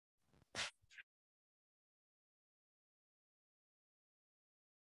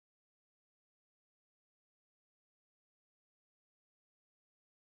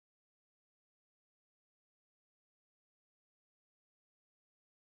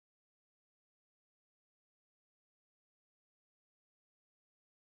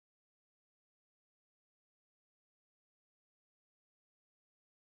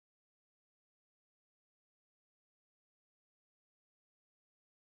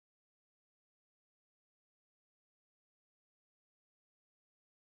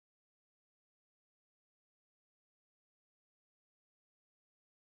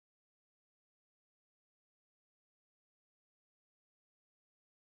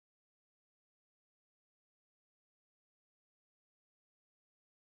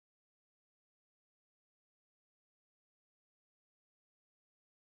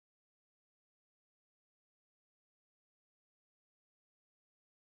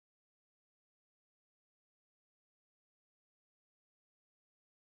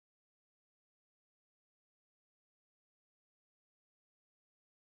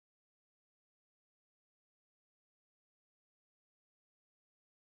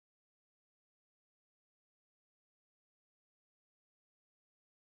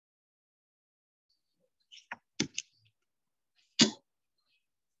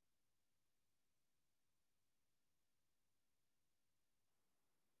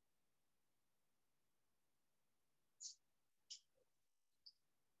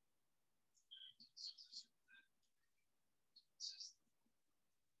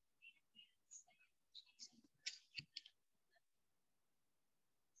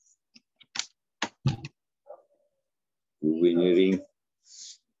Winning.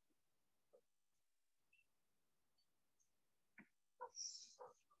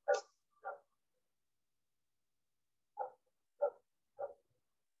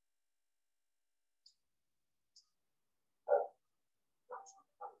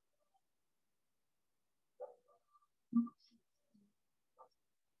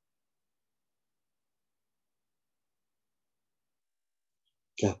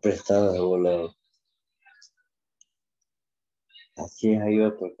 Que has prestado de volado. Así hay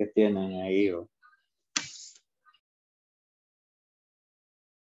otros que tienen ahí. ¿O?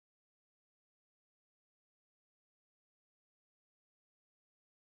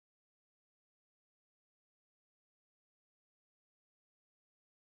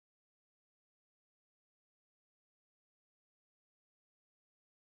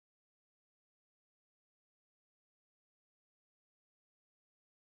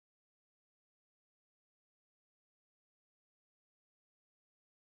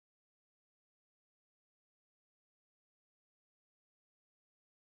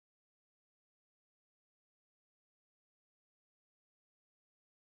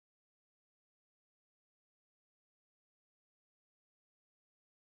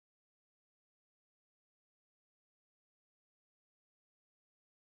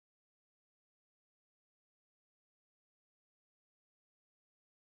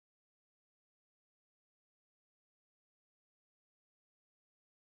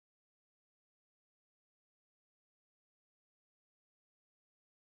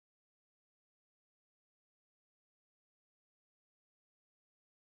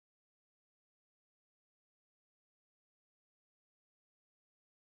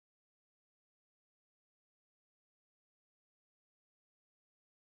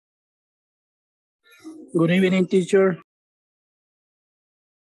 Good evening, teacher.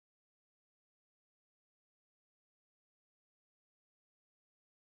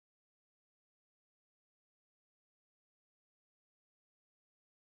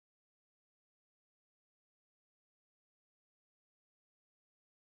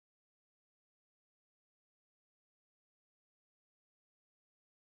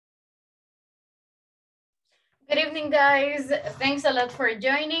 Good evening, guys. Thanks a lot for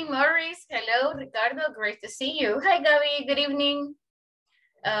joining. Maurice, hello. Ricardo, great to see you. Hi, Gabby, good evening.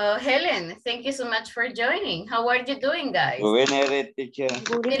 Helen, thank you so much for joining. How are you doing, guys? Good evening, teacher.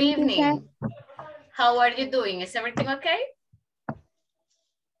 Good evening. How are you doing? Is everything okay?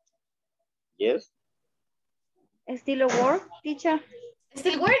 Yes. Still at work, teacher?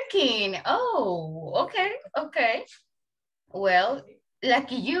 Still working. Oh, okay, okay. Well,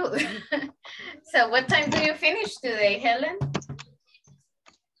 lucky you. So what time do you finish today, Helen?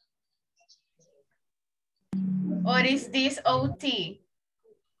 Or is this OT?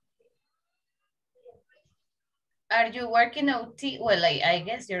 Are you working OT? Well, I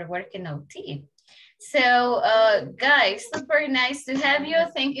guess you're working OT. So guys, super nice to have you.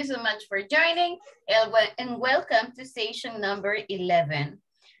 Thank you so much for joining and welcome to station number 11.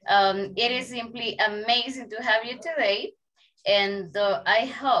 It is simply amazing to have you today. And I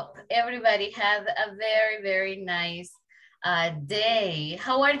hope everybody had a very, very nice day.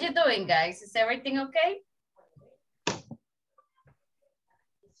 How are you doing, guys? Is everything okay?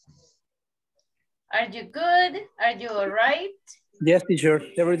 Are you good? Are you all right? Yes, teacher.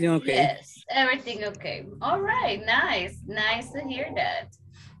 Everything okay? Yes, everything okay. All right, nice. Nice to hear that.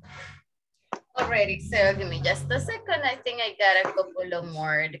 Alrighty, so give me just a second. I think I got a couple of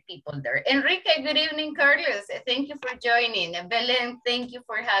more people there. Enrique, good evening. Carlos, thank you for joining. Belen, thank you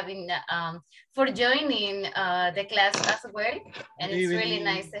for having for joining the class as well. And it's really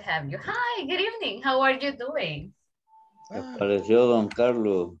nice to have you. Hi, good evening. How are you doing? Apareció don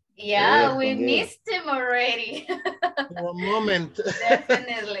Carlos. Yeah, we missed him already. One moment.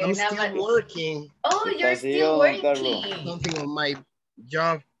 Definitely. I'm still working. Oh, you're still working. Something on my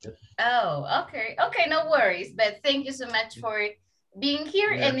job. Oh, okay. Okay, no worries. But thank you so much for being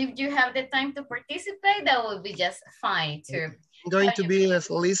here. Yeah. And if you have the time to participate, that will be just fine too. I'm going to be as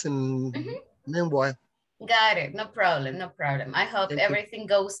a listen meanwhile. Got it. No problem. No problem. I hope everything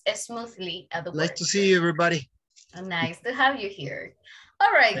goes smoothly at the work. Nice to see you, everybody. Nice to have you here.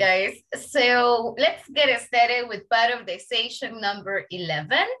 All right, guys. So let's get started with part of the session number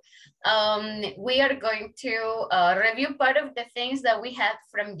 11. We are going to review part of the things that we had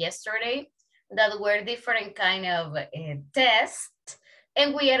from yesterday that were different kind of tests.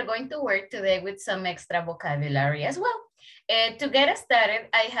 And we are going to work today with some extra vocabulary as well. To get started,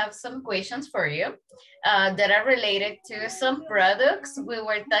 I have some questions for you that are related to some products we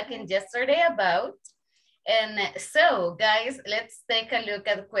were talking yesterday about. And so, guys, let's take a look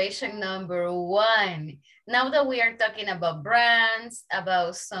at question number 1. Now that we are talking about brands,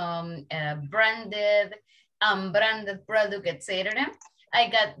 about some branded, unbranded product, etc., I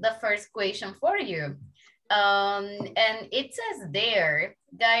got the first question for you. And it says there,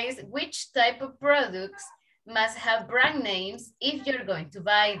 guys, which type of products must have brand names if you're going to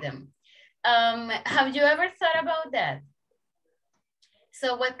buy them? Have you ever thought about that?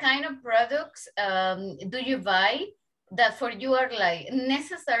 So what kind of products do you buy that for you are like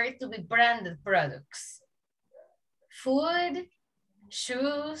necessary to be branded products? Food,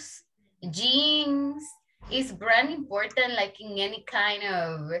 shoes, jeans? Is brand important like in any kind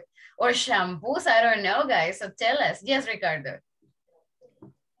of, or shampoos? I don't know, guys. So tell us. Yes, Ricardo.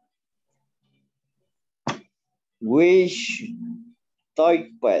 Which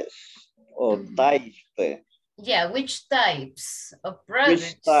types or type? Yeah, which types of products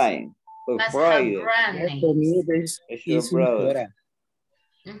Which type of must have product? brand Yes, for me, names? this Is your is brother?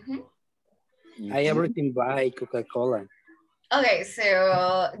 Soda. I everything buy Coca-Cola. Okay,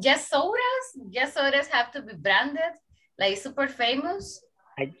 so just sodas? Just sodas have to be branded, like super famous?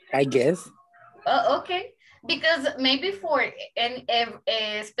 I guess. Oh, okay. Because maybe for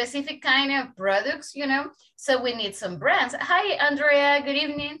a specific kind of products, you know, so we need some brands. Hi, Andrea, good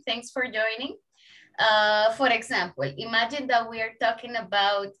evening. Thanks for joining. For example, imagine that we are talking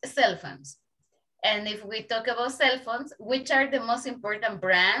about cell phones. And if we talk about cell phones, which are the most important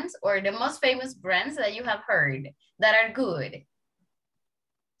brands or the most famous brands that you have heard that are good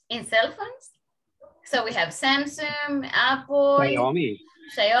in cell phones? So we have Samsung, Apple,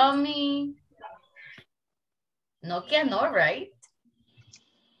 Xiaomi, Nokia, no, right?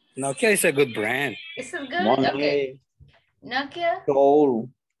 Nokia is a good brand. Is it good? Okay. Nokia.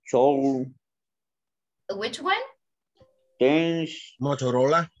 Soul. Which one? Tens.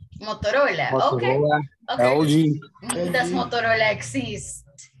 Motorola. Motorola. Okay. Okay. LG. Does Motorola exist?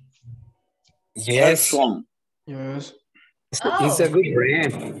 Yes. Yes. It's a good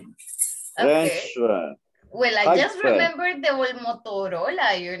brand. Okay. Well, I just Active. remembered the old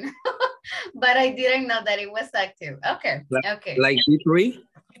Motorola, you know, but I didn't know that it was active. Okay. Okay. Like B3?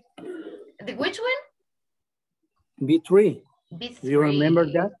 Which one? B3. B3. Do you remember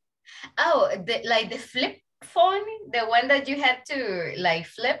that? Oh, like the flip phone, the one that you had to like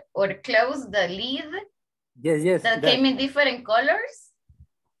flip or close the lid. Yes. That came in different colors.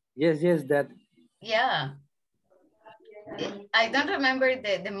 Yes, that. Yeah. I don't remember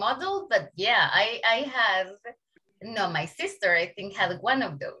the model, but yeah, I had, no, my sister, I think, had one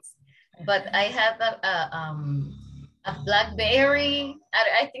of those. But I had a BlackBerry.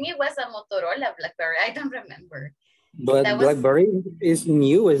 I think it was a Motorola BlackBerry. I don't remember. But that BlackBerry is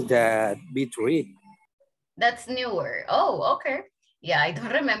new as that B3. That's newer. Oh, okay. Yeah, I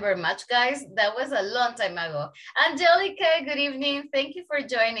don't remember much, guys. That was a long time ago. Angelica, good evening. Thank you for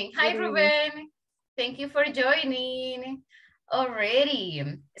joining. Hi, Ruben. Thank you for joining.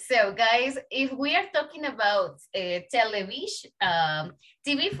 Alrighty. So, guys, if we are talking about television,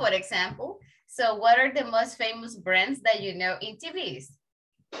 TV, for example, so what are the most famous brands that you know in TVs?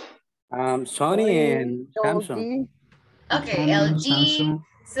 Sony and Samsung. Okay, LG,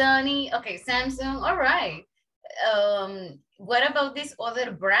 Sony, okay, Samsung, all right. What about these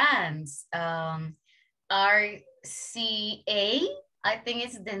other brands? RCA, I think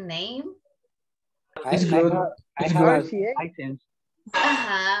it's the name. It's good. I have a license.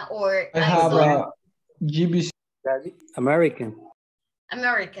 Or I have a GBC. American.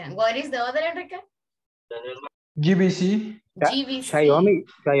 What is the other, Enrique? GBC. GBC.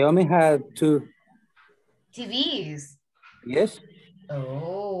 Xiaomi had 2 TVs. Yes.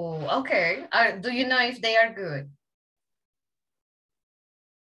 Oh, okay. Do you know if they are good?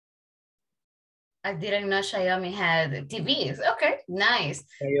 I didn't know Xiaomi had TVs. Okay, nice.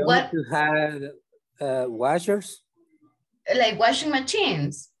 Xiaomi had washers. Like washing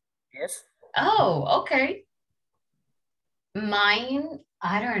machines? Yes. Oh, okay. Mine,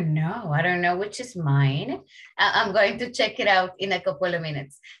 I don't know. I don't know which is mine. I'm going to check it out in a couple of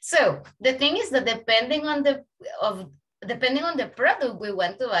minutes. So the thing is that depending on the product we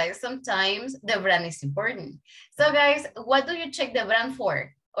want to buy, sometimes the brand is important. So guys, what do you check the brand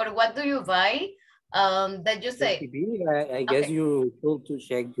for? Or what do you buy that you say? TV, I guess you told to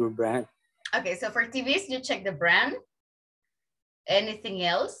check your brand. Okay, so for TVs, you check the brand. Anything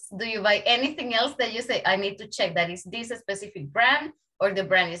else? Do you buy anything else that you say, I need to check that is this a specific brand or the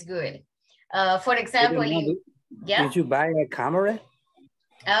brand is good? For example, did you buy a camera?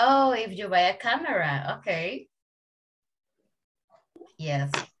 Oh, if you buy a camera, okay.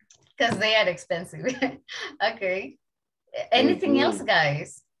 Yes, because they are expensive. Okay. Anything else,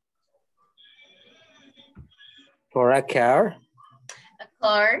 guys? For a car. A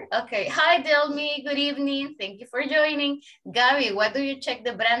car. Okay. Hi, Delmi. Good evening. Thank you for joining. Gabby, what do you check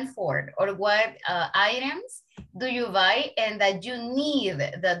the brand for? Or what items do you buy and that you need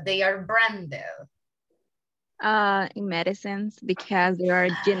that they are branded? In medicines, because there are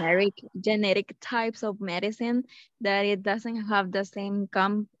generic types of medicine that it doesn't have the same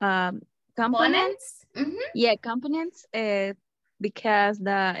components. Yeah, components, because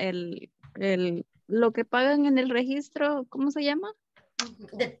lo que pagan en el registro, ¿cómo se llama?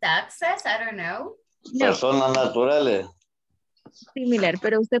 The taxes, I don't know. No. Personas naturales. Similar,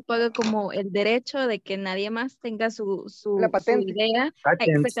 pero usted paga como el derecho de que nadie más tenga su idea.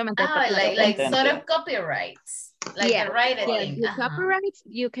 Exactamente. Ah, like sort of copyrights. Like the right thing. The copyrights,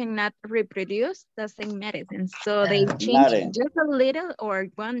 you cannot reproduce the same medicine. So they change just a little or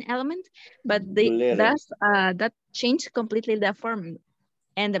one element, but that changed completely the form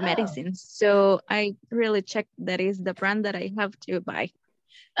and the medicine. So I really check that is the brand that I have to buy.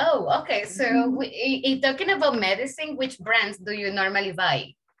 Oh, okay. So talking about medicine, which brands do you normally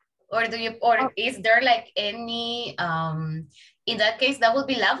buy? Or is there like any, in that case, that would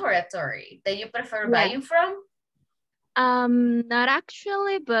be laboratory that you prefer buying from? Not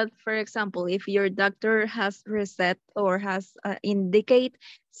actually, but for example, if your doctor has reset or has indicate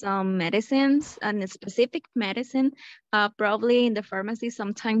some medicines and a specific medicine, probably in the pharmacy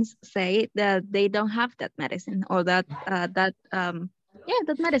sometimes say that they don't have that medicine or that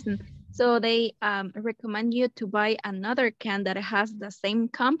medicine. So they recommend you to buy another can that has the same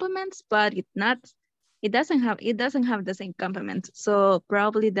complements, but it doesn't have the same complements. So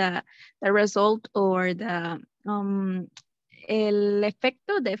probably the result or the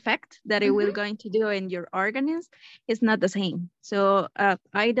the effect that it will going to do in your organism is not the same. So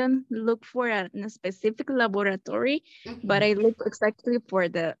I don't look for a specific laboratory, but I look exactly for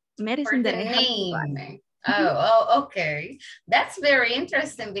the medicine that I have to buy. Oh, okay. That's very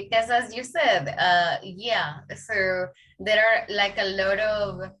interesting because as you said, so there are like a lot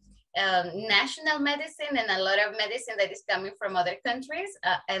of national medicine and a lot of medicine that is coming from other countries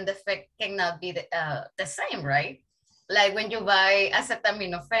and the effect cannot be the same, right? Like when you buy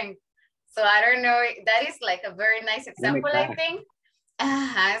acetaminophen. So I don't know, that is like a very nice example, I think.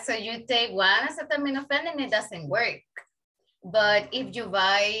 So you take one acetaminophen and it doesn't work. But if you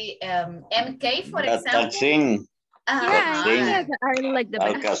buy MK, for example. I like the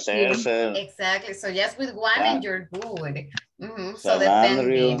brand. Exactly. So just with one and you're good. So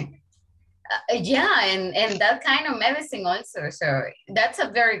depending. And that kind of medicine also. So that's a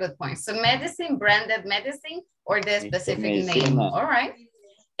very good point. So medicine, branded medicine, or the specific name. All right.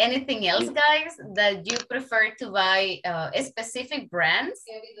 Anything else, guys, that you prefer to buy specific brands?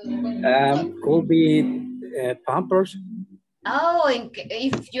 Could be Pampers. Oh,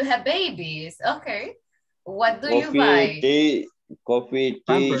 if you have babies, okay. What do you buy? Coffee, tea.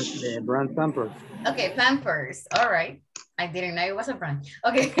 Pampers, the brand Pampers. Okay, Pampers. All right. I didn't know it was a brand.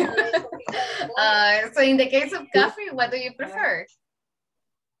 Okay. So in the case of coffee, what do you prefer?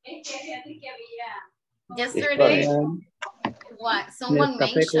 Yesterday, someone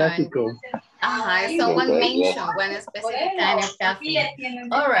mentioned. Someone mentioned one specific kind of coffee.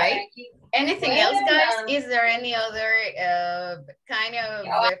 All right. Anything else, guys? Is there any other kind of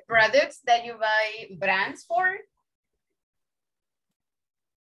products that you buy brands for?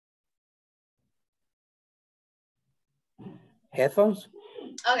 Headphones?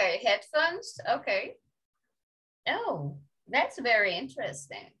 Okay, headphones. Okay. Oh, that's very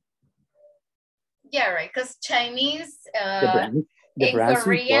interesting. Yeah, right. Because Chinese and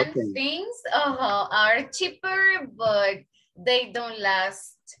Korean things are cheaper, but they don't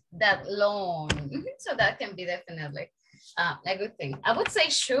last that long. So that can be definitely a good thing. I would say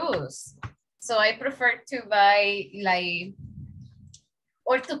shoes. So I prefer to buy like,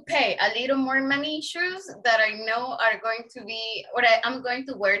 or to pay a little more money shoes that I know are going to be, or I'm going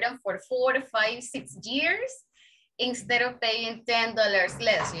to wear them for 4 to 5, 6 years instead of paying $10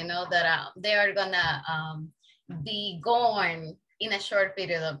 less, you know, that they are gonna be gone in a short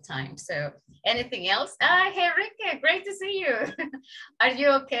period of time. So anything else? Hey, Enrique, great to see you. Are you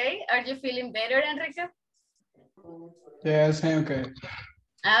okay? Are you feeling better, Enrique? Yes, I'm okay.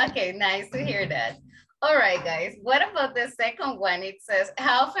 Okay, nice to hear that. All right, guys, what about the second one? It says,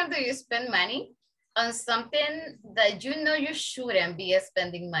 how often do you spend money on something that you know you shouldn't be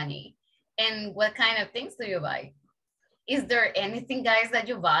spending money? And what kind of things do you buy? Is there anything, guys, that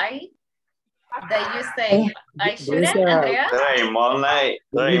you buy that you say, I shouldn't, Andrea?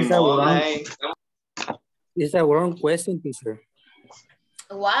 It's a wrong question, teacher.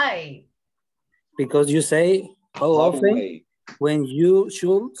 Why? Because you say how often when you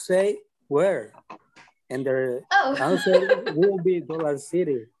should say where. And the Oh. answer will be Dollar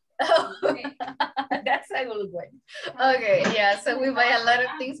City. Oh, that's a good one. Okay, yeah, so we buy a lot of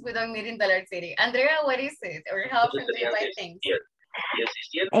things we don't need in Dollar City. Andrea, what is it? Or how often do you buy things?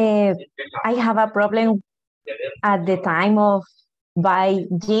 I have a problem at the time of buy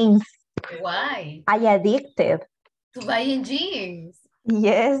jeans. Why? I addicted. To buying jeans?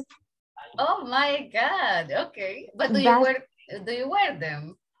 Yes. Oh my God, okay. But do you wear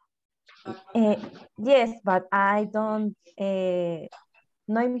them? Yes, but I don't,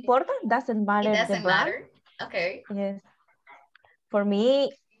 no importa, doesn't matter It the doesn't brand. matter? Okay. Yes. For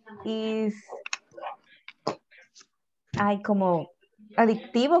me, is como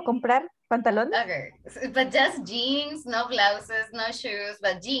adictivo comprar pantalones. Okay, but just jeans, no blouses, no shoes,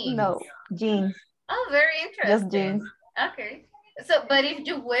 but jeans. No, jeans. Oh, very interesting. Just jeans. Okay. So, but if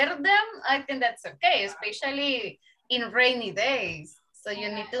you wear them, I think that's okay, especially in rainy days. So you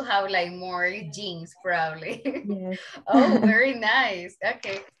need to have like more jeans probably. Yes. Oh, very nice.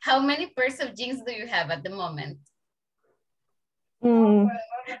 Okay. How many pairs of jeans do you have at the moment?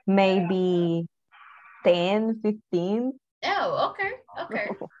 Maybe 10, 15. Oh, okay. Okay.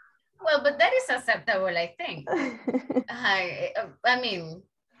 Well, but that is acceptable, I think. I mean,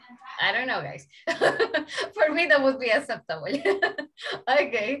 I don't know, guys. For me, that would be acceptable.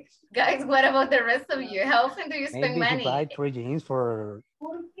 Okay. Guys, what about the rest of you? How often do you spend Maybe money? you buy 3 jeans for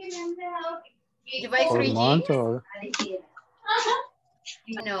You buy a 3 month jeans? or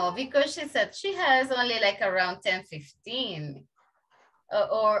No, because she said she has only like around 10, 15.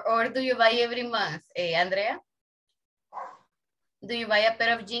 Or do you buy every month, Andrea? Do you buy a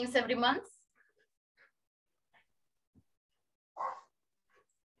pair of jeans every month?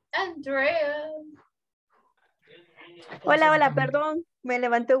 Andrea. Hola, perdón. Me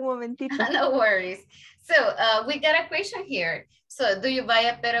levanté un momentito. No worries. So we got a question here. So do you buy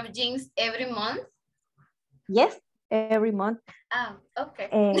a pair of jeans every month? Yes, every month. Ah, okay.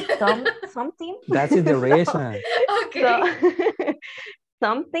 Something. that's the reason. Okay. So,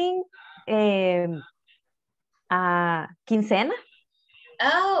 something, quincena.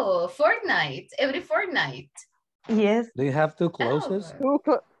 Oh, fortnight, every fortnight. Yes. Do you have 2 clothes?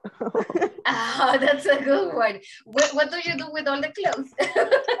 Oh, that's a good one. What do you do with all the clothes?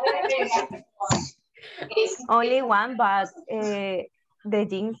 Only one, but the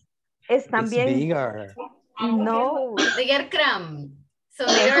jeans están It's bien. bigger. No. They get cram. So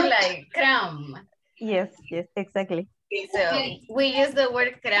they are like cram. Yes, exactly. So we use the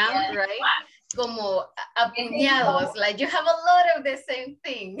word cram, right? Como apuñados, like you have a lot of the same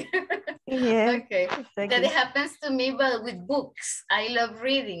thing. Yes, Okay, exactly. that happens to me, but with books. I love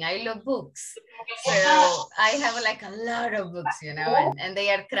reading, I love books. So I have like a lot of books, you know, and they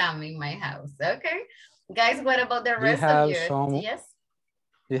are cram in my house, okay? Guys, what about the rest of you? Yes?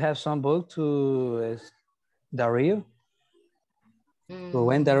 Do you have some book to Dario?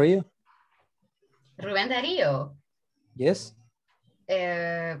 Rubén Darío? Dario? Rubén Darío? Yes.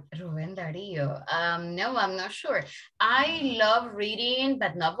 Rubén Darío. No, I'm not sure. I love reading,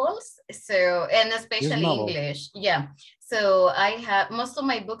 but novels. So, and especially English. Yeah. So I have, most of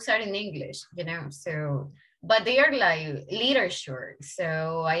my books are in English, you know, so, but they are like literature.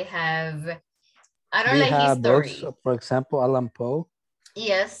 So I have, I don't like history. Books, for example, Allan Poe?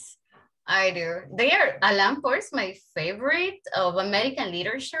 Yes, I do. Allan Poe is my favorite of American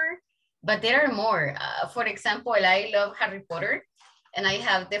literature, but there are more. For example, I love Harry Potter. And I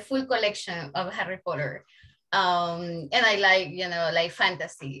have the full collection of Harry Potter. And I like, you know, like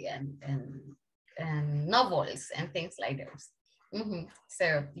fantasy and novels and things like those.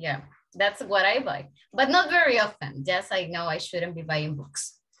 So yeah, that's what I buy. But not very often. Just I know I shouldn't be buying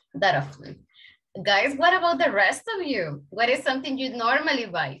books that often. Guys, what about the rest of you? What is something you normally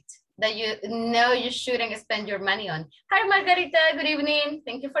buy that you know you shouldn't spend your money on? Hi, Margarita. Good evening.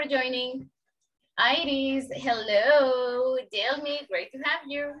 Thank you for joining. Iris, hello. Delmi, great to have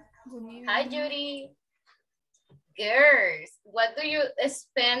you. Hi, Judy. Girls, what do you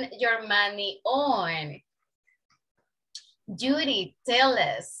spend your money on? Judy, tell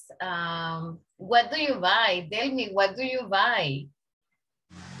us. What do you buy? Tell me, what do you buy?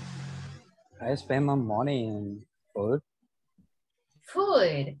 I spend my money in food.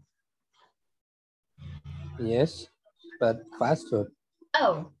 Food? Yes, but fast food.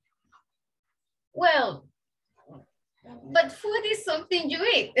 Oh. Well, but food is something you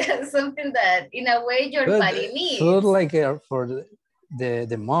eat, something that in a way your body needs. Food like for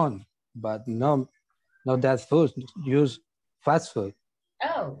the month, but not that food, use fast food.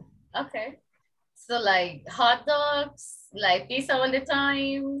 Oh, okay. So like hot dogs, like pizza all the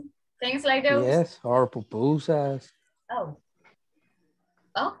time, things like those? Yes, or pupusas. Oh,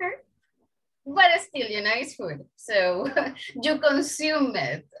 okay. but still, you know, it's food. So you consume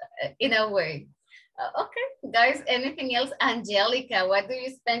it in a way. Okay, guys, anything else? Angelica, what do you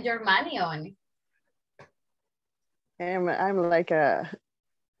spend your money on? I'm like a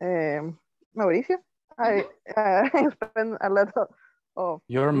Mauricio. I spend a lot of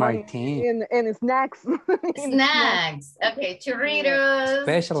You're my money team. in snacks. Snacks. Okay, churritos,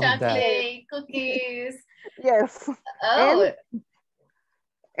 Special with that. chocolate, cookies. Yes. Oh,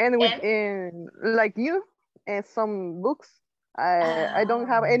 And with like you, some books. I don't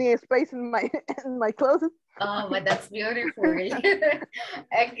have any space in my in my closet. oh, but that's beautiful.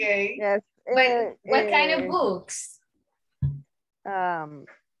 Okay. Yes. But what kind of books? Crime.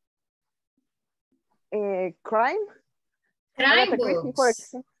 Crime Agatha Christie, for books.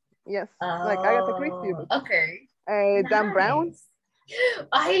 example. Yes, like Agatha Christie. Okay. Dan Brown. Nice.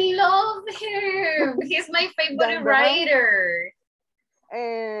 I love him. He's my favorite Dan Brown. writer.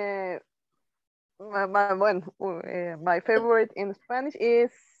 My favorite in Spanish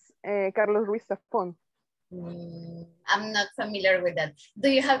is Carlos Ruiz Zafón. I'm not familiar with that. Do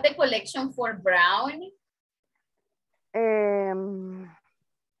you have the collection for Brown?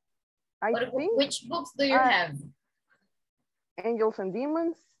 I think Which books do you have? Angels and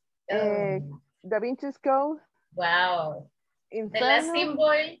Demons, Oh. Da Vinci's Code, Wow. Inferno, The Last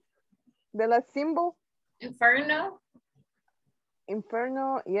Symbol, The Last Symbol,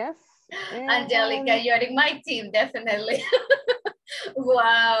 Inferno. yes. Angelica, you're in my team, definitely.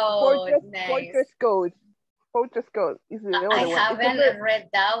 Wow, nice. Fortress Code is the I other one. haven't read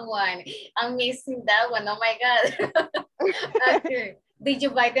that one. I'm missing that one. Oh my God. Okay. Did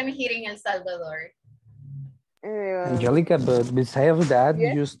you buy them here in El Salvador? Angelica, but besides that,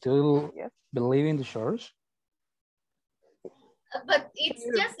 yes. you still Yes. believe in the church? But it's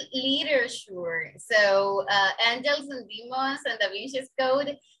just literature. So Angels and Demons and Da Vinci's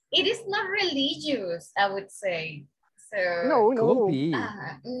Code, it is not religious, I would say. So No. Could be.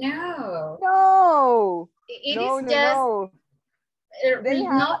 no. No. It is just They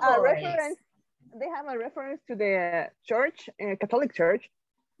have a novels. reference. They have a reference to the church, Catholic Church.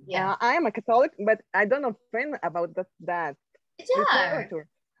 Yeah. I am a Catholic, but I don't offend about that Yeah. literature.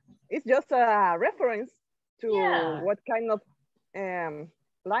 It's just a reference to Yeah. what kind of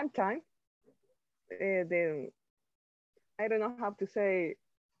lifetime. I don't know how to say.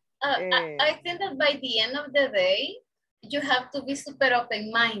 I think that by the end of the day, you have to be super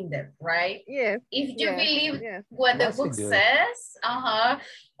open-minded, right? Yes. If you believe what That's the book good. says,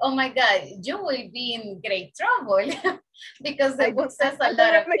 oh my God, you will be in great trouble because the book says a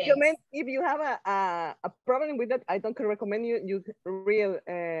lot of things. If you have a problem with that, I don't recommend you read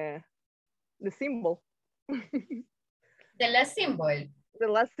the symbol. The Last Symbol. The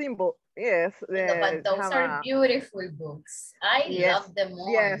Last Symbol, yes. No, but those are beautiful books. I love them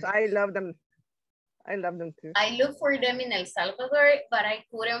all. Yes, I love them. I love them too. I look for them in El Salvador, but I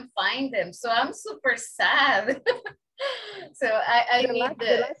couldn't find them. So I'm super sad. So I need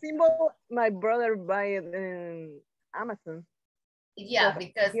the Last Symbol, my brother buy it in Amazon. Yeah,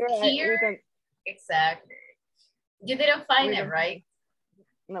 because here exactly. You didn't find it, right?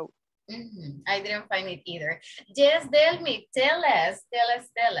 No. I didn't find it either. Yes, Delmi, tell us.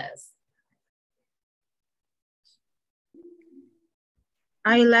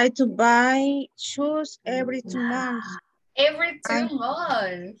 I like to buy shoes every 2 months. Every 2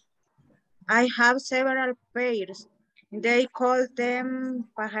 months? I have several pairs. They call them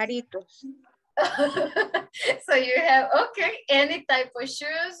pajaritos. So you have, okay, any type of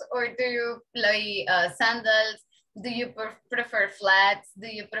shoes, or do you play sandals? Do you prefer flats? Do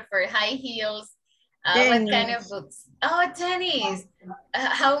you prefer high heels? What kind of boots? Oh, tennis.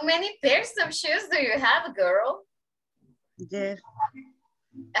 How many pairs of shoes do you have, girl? Yes.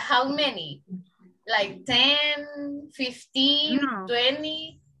 How many? Like 10, 15, No.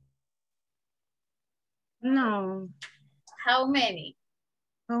 20? No. How many?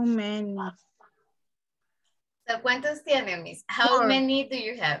 How many? So, ¿cuántos tiene, Miss? How many do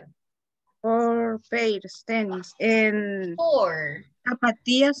you have? 4 pairs, tenis. And 4.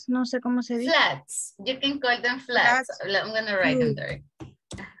 Zapatillas, no sé cómo se dice. Flats. You can call them flats. I'm going to write them there.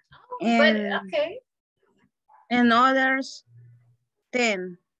 Oh, but, okay. And others,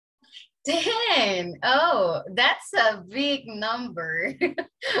 10. 10. Oh, that's a big number.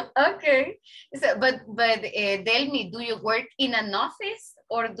 Okay. So, but tell me, do you work in an office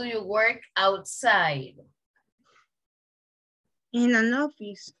or do you work outside? In an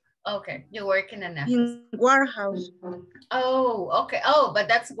office. Okay, you work in an office. In warehouse. Oh, okay. Oh, but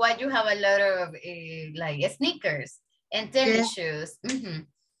that's why you have a lot of like sneakers and tennis shoes.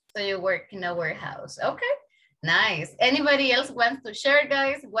 So you work in a warehouse. Okay. Nice. Anybody else wants to share,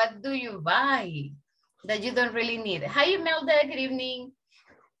 guys? What do you buy that you don't really need? Hi, Imelda. Good evening.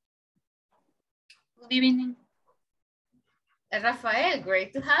 Good evening. Rafael,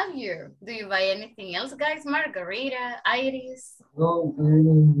 great to have you. Do you buy anything else, guys? Margarita, Iris. No,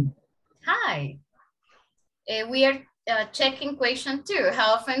 Hi. We are checking question 2.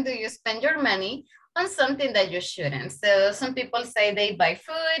 How often do you spend your money on something that you shouldn't? So some people say they buy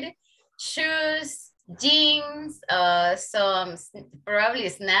food, shoes, jeans, some probably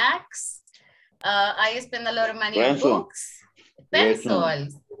snacks. I spend a lot of money on books,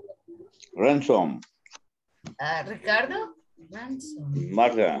 pencils. Ransom. Ricardo? Ransom.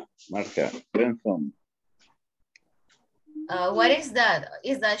 Marca. Ransom. What is that?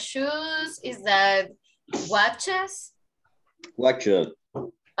 Is that shoes? Is that watches? Watches.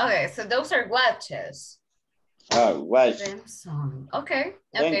 Okay, so those are watches. Watch. Ransom. Okay.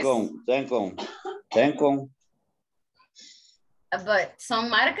 Tencon. But some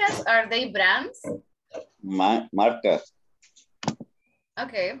marcas, are they brands? Marcas.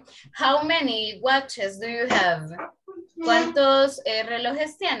 Okay. How many watches do you have? ¿Cuántos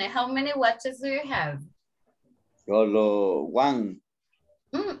relojes tiene? How many watches do you have? Solo one.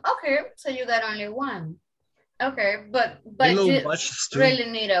 Okay, so you got only one. Okay, but you really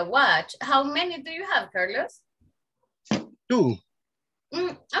need a watch. How many do you have, Carlos? 2.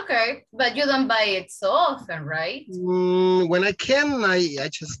 Okay, but you don't buy it so often, right? When I can, I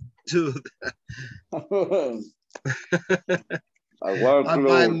just do that. I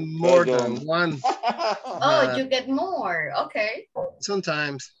buy more than one. Oh, you get more. Okay.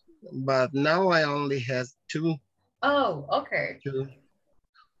 Sometimes, but now I only have 2. Oh, okay. 2.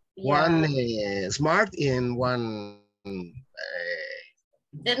 Yeah. One smart and one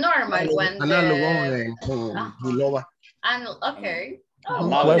the normal one. Bulova. Okay. Oh,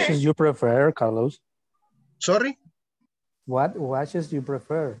 what watches you prefer, Carlos? Sorry? What watches you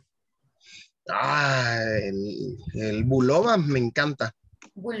prefer? El Bulova me encanta.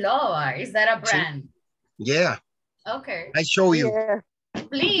 Bulova, is that a brand? Yeah. Okay. I show you. Yeah.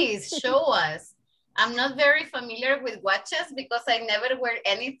 Please show us. I'm not very familiar with watches because I never wear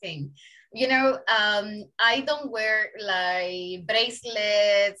anything. You know, I don't wear like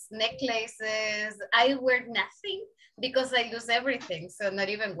bracelets, necklaces. I wear nothing because I lose everything. So not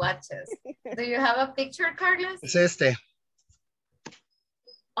even watches. Do you have a picture, Carlos? Es este.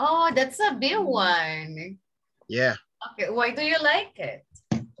 Oh, that's a big one. Yeah. Okay, why do you like it?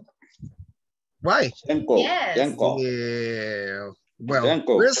 Why? Yes. Well,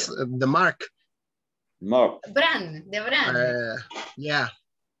 where's the mark? Brand, the brand. Yeah.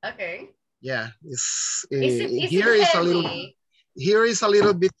 Okay. Yeah. It's here is a little. Here is a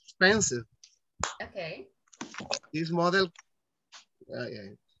little bit expensive. Okay. This model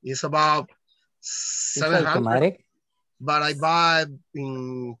is about 700. But I buy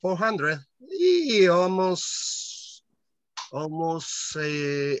in 400. Almost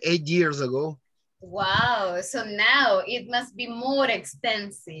 8 years ago. Wow, so now it must be more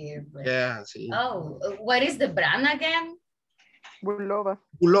expensive. Yeah, see. Oh, what is the brand again? Bulova.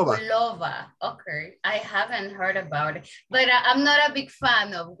 Bulova, okay. I haven't heard about it, but I'm not a big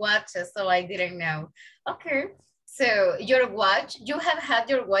fan of watches, so I didn't know. Okay, so your watch, you have had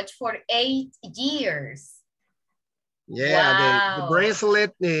your watch for 8 years. Yeah, wow. the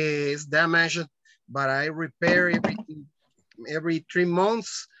bracelet is damaged, but I repair every 3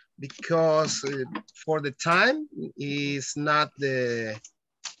 months because for the time is not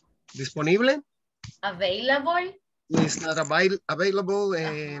disponible. Available? It's not available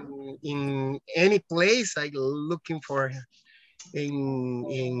in any place. I'm looking for in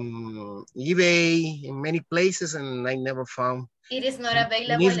eBay, in many places, and I never found. It is not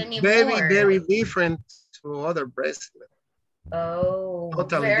available anymore. Very, very different to other bracelets. Oh,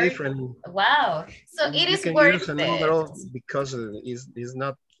 totally different. Wow. So it is worth it. Because it's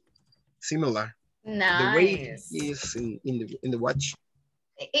not similar. Nice. The weight is in the watch.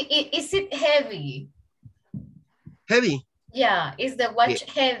 Is it heavy? Heavy? Yeah. Is the watch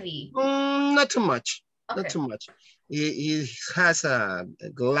heavy? Not too much. Okay. Not too much. It has a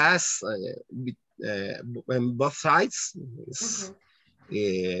glass on both sides.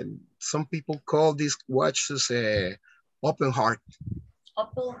 Some people call these watches open heart.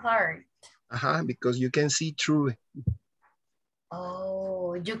 Open heart. Because you can see through.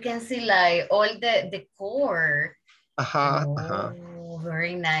 Oh, you can see like all the core.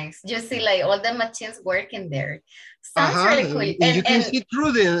 Very nice. You see like all the machines working there. Sounds really cool. And you can see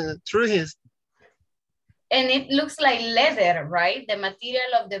through his. And it looks like leather, right? The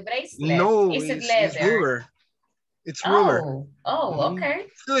material of the bracelet. No, is it leather? It's rubber. It's rubber. Okay.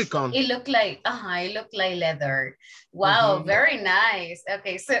 Silicone. It looked like leather. Wow, very nice.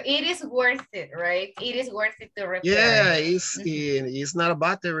 Okay, so it is worth it, right? It is worth it to repair. Yeah, it's not a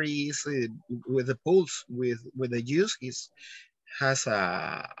battery. It's with the pulse, with the use. It has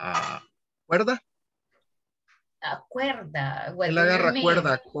a cuerda. A cuerda. What Él do you agarra mean?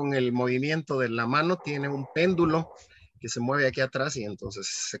 cuerda con el movimiento de la mano. Tiene un péndulo que se mueve aquí atrás y entonces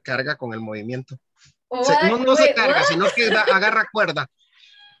se carga con el movimiento. No se carga, sino que agarra cuerda.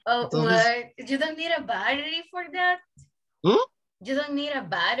 Entonces, what? You don't need a battery for that? You don't need a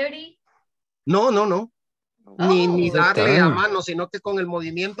battery? No. Ni darle a mano, sino que con el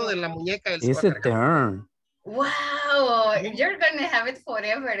movimiento de la muñeca él se va a cargar. Wow, you're gonna have it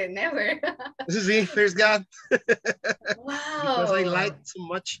forever and ever. Sí, first God. Wow. Because I like so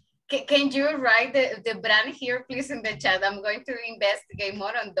much. Can you write the brand here, please, in the chat? I'm going to investigate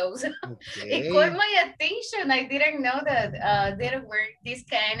more on those. Okay. It caught my attention. I didn't know that there were these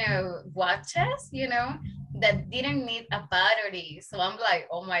kind of watches, you know, that didn't need a battery. So I'm like,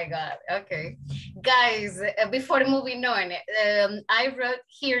 oh my God. Okay. Guys, before moving on, I wrote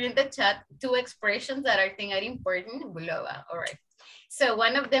here in the chat 2 expressions that I think are important. All right. So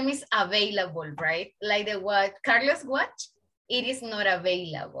one of them is available, right? Like the what Carlos watch. It is not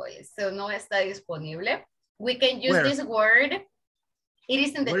available. So no está disponible. We can use this word. It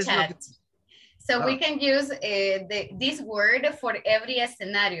is in the chat. So we can use this word for every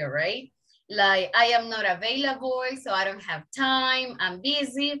scenario, right? Like I am not available, so I don't have time, I'm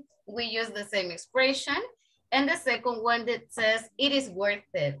busy. We use the same expression. And the second one that says it is worth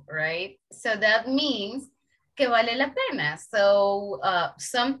it, right? So that means que vale la pena. So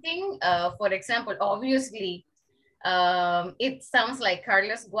something, for example, obviously, it sounds like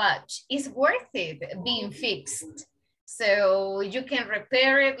Carlos' watch is worth it being fixed. So you can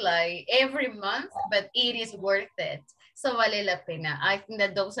repair it like every month, but it is worth it. So vale la pena. I think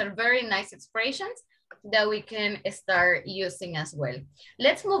that those are very nice expressions that we can start using as well.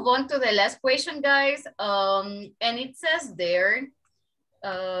 Let's move on to the last question, guys. And it says there,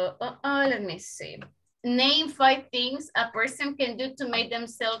 let me see. Name 5 things a person can do to make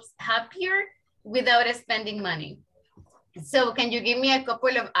themselves happier without spending money. So can you give me a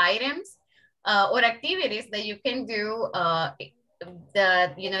couple of items or activities that you can do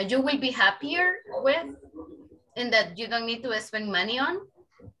that you will be happier with and that you don't need to spend money on?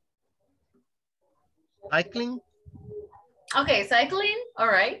 Cycling. Okay, cycling. All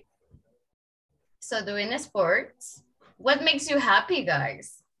right. So doing sports. What makes you happy,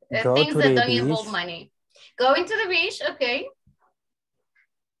 guys? Things that don't involve money. Going to the beach. Okay.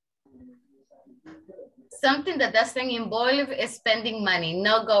 Something that doesn't involve spending money,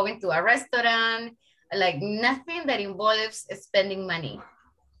 not going to a restaurant, like nothing that involves spending money.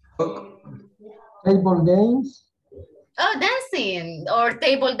 Table games. Oh, dancing or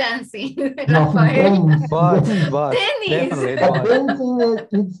table dancing. No, games. But tennis. definitely Dancing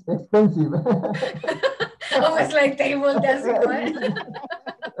is expensive. Oh, it's like table dancing. What?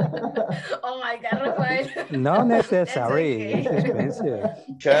 Oh my God, Rafael. not necessary. Okay. It's expensive.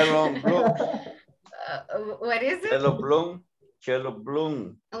 Cello Bloom. What is it? Cello Bloom. Cello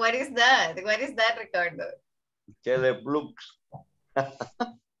Bloom. What is that? What is that, Ricardo? Cello Bloom.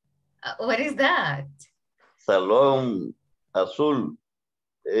 What is that? Salón azul.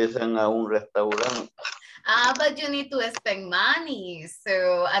 Es en un restaurante. But you need to spend money.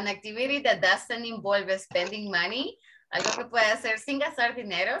 So an activity that doesn't involve spending money, algo que puede hacer sin gastar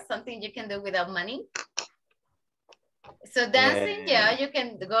dinero, something you can do without money. So dancing, yeah, you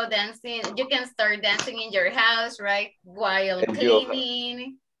can go dancing. You can start dancing in your house, right? While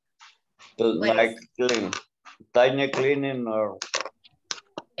cleaning. Like clean. Tiny cleaning or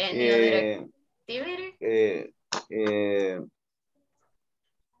any other activity?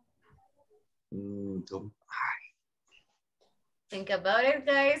 Think about it,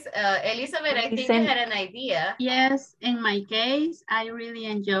 guys. Elizabeth, I think you had an idea. Yes, in my case, I really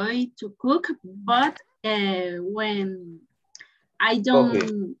enjoy to cook, but when I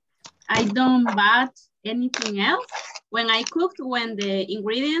don't buy anything else, when I cooked, when the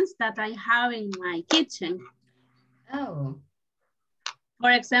ingredients that I have in my kitchen. Oh.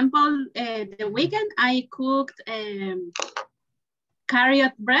 For example, the weekend I cooked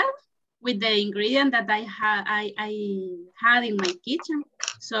carrot bread with the ingredient that I had in my kitchen.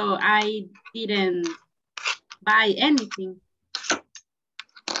 So I didn't buy anything.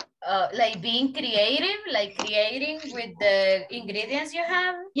 Like being creative, like creating with the ingredients you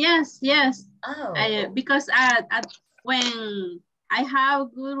have? Yes, yes. Oh. Because when I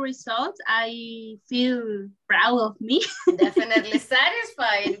have good results, I feel proud of me. Definitely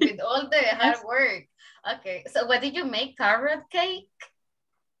satisfied with all the hard work. Okay, so what did you make? Carrot cake?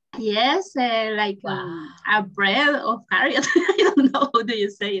 Yes, like a bread of carrot. I don't know how do you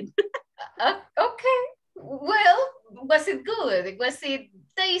say it. Okay, well, was it good? Was it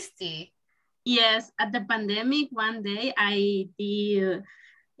tasty? Yes, at the pandemic, one day I did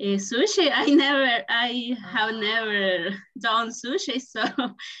sushi. I have never done sushi, so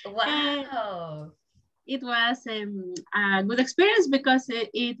wow, it was a good experience because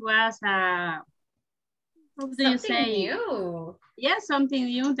it was how do you say new? Yeah, something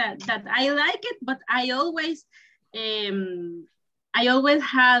new that I like it, but I always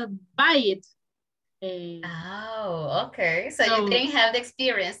had buy it. Oh, okay. So you didn't have the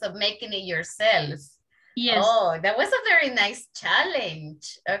experience of making it yourself. Yes. Oh, that was a very nice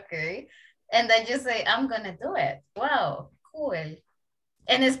challenge. Okay. And then you say, I'm gonna do it. Wow, cool.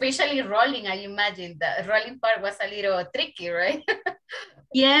 And especially rolling, I imagine the rolling part was a little tricky, right?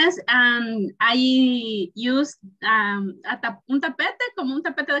 Yes, and I used un tapete, como un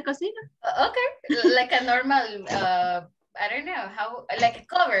tapete de cocina. Okay, like a normal, I don't know, how, like a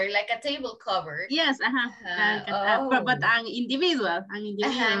cover, like a table cover. Yes, but an individual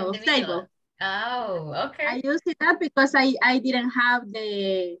table. Oh, okay. I used it because I didn't have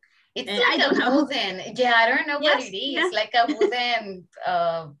the... It's like a wooden, yeah, I don't know what it is, yes. like a wooden,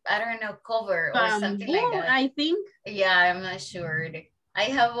 I don't know, cover or something like that. I think. Yeah, I'm not sure. I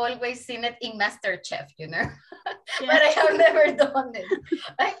have always seen it in MasterChef, you know, but I have never done it.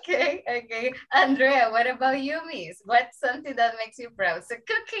 Okay. Andrea, what about you, miss? What's something that makes you proud? So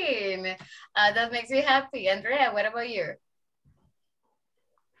cooking, that makes you happy. Andrea, what about you?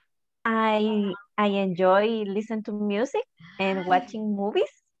 I enjoy listening to music and watching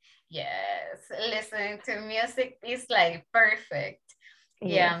movies. Yes, listening to music is like perfect.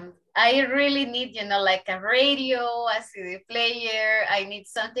 Yeah, I really need, you know, like a radio, a CD player. I need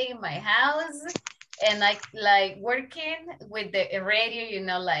something in my house, and I like working with the radio, you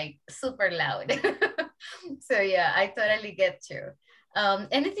know, like super loud. So yeah, I totally get you.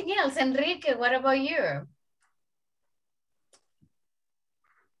 Anything else? Enrique, what about you?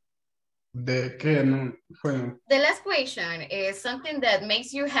 The last question is something that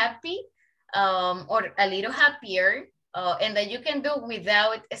makes you happy or a little happier and that you can do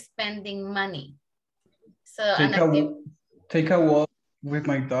without spending money. So take a walk with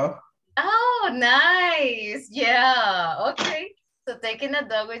my dog. Oh, nice. Yeah. Okay. So taking a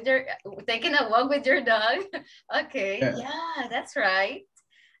walk with your dog. Okay. Yeah, that's right.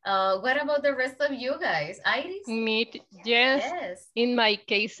 What about the rest of you guys? Iris? Yes. In my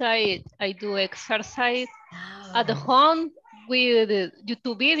case, I do exercise at home with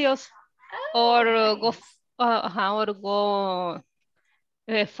YouTube videos or go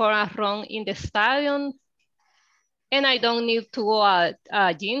for a run in the stadium. And I don't need to go a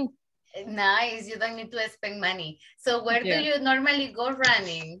gym. Nice, you don't need to spend money. So where do you normally go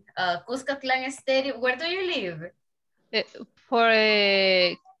running? Cuscatlán Stadium, where do you live? For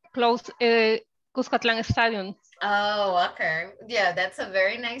a close Cuscatlán Stadium. Oh, okay. Yeah, that's a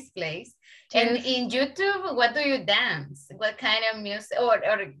very nice place. Yes. And in YouTube, what do you dance? What kind of music or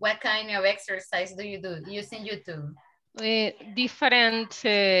what kind of exercise do you do using YouTube? Different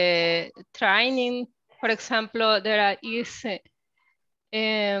training. For example, there is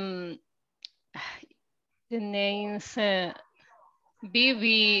the names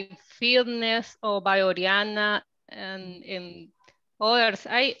BB Fitness or Bayoriana and others.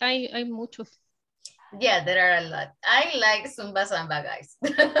 Hay muchos. Yeah, there are a lot. I like Zumba Samba, guys.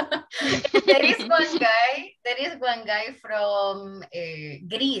 There is one guy from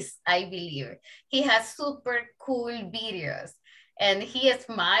Greece, I believe. He has super cool videos. And he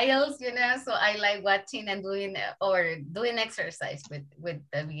smiles, you know, so I like watching and doing exercise with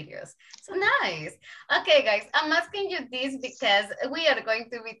the videos. So nice. Okay, guys, I'm asking you this because we are going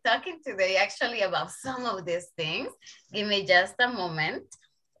to be talking today actually about some of these things. Give me just a moment.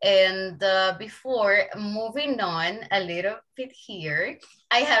 And before moving on a little bit here,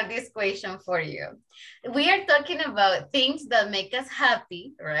 I have this question for you. We are talking about things that make us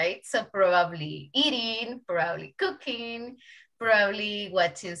happy, right? So probably eating, probably cooking, probably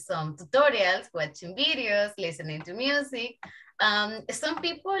watching some tutorials, watching videos, listening to music. Some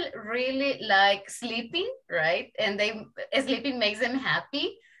people really like sleeping, right? And sleeping makes them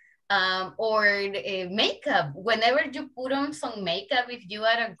happy. Or makeup, whenever you put on some makeup, if you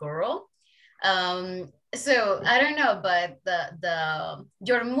are a girl. So I don't know, but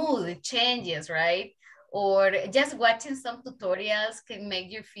your mood changes, right? Or just watching some tutorials can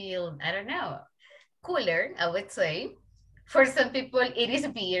make you feel, I don't know, cooler, I would say. For some people, it is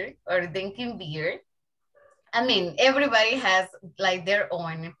beer or drinking beer. I mean, everybody has like their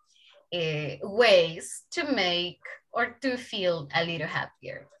own. ways to make or to feel a little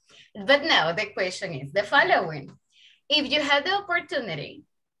happier. But now the question is the following. If you had the opportunity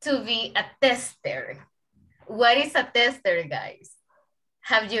to be a tester, what is a tester, guys?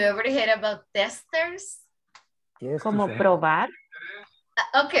 Have you ever heard about testers? Yes, Como teacher. probar.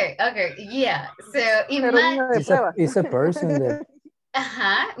 Okay, yeah. So imagine... It's a person that...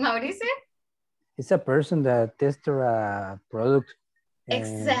 Mauricio? It's a person that tests a product.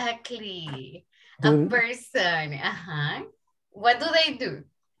 Exactly. A person. What do they do?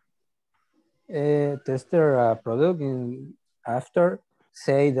 Test their product and after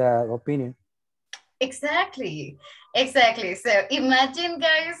say the opinion. Exactly. So imagine,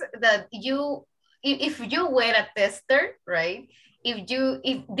 guys, that if you were a tester, right? If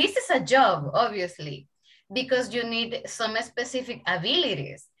this is a job, obviously, because you need some specific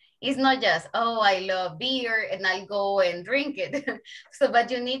abilities. It's not just, oh, I love beer and I'll go and drink it. But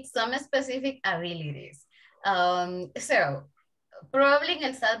you need some specific abilities. So probably in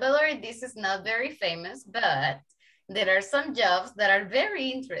El Salvador, this is not very famous, but there are some jobs that are very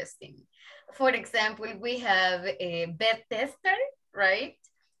interesting. For example, we have a bed tester, right?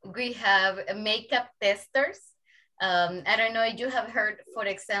 We have makeup testers. I don't know if you have heard, for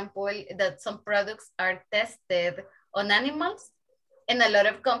example, that some products are tested on animals. And a lot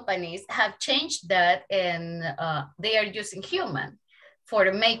of companies have changed that and they are using human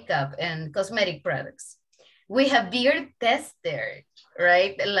for makeup and cosmetic products. We have beer tester,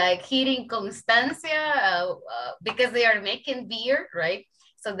 right? Like here in Constancia, because they are making beer, right?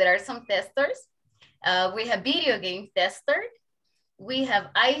 So there are some testers. We have video game tester. We have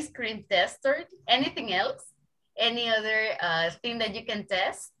ice cream tester. Anything else? Any other thing that you can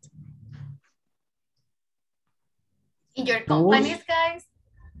test? In your companies, guys?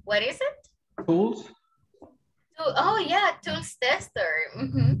 What is it? Tools. Oh yeah, tools tester.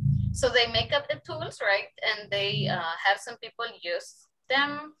 So they make up the tools, right? And they have some people use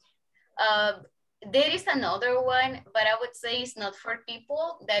them. There is another one, but I would say it's not for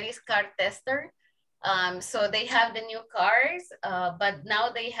people. That is car tester. So they have the new cars, but now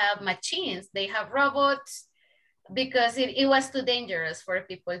they have machines. They have robots because it was too dangerous for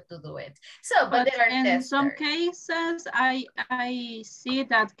people to do it. So, but there are in testers. some cases, I see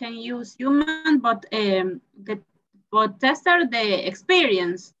that can use human, but tester the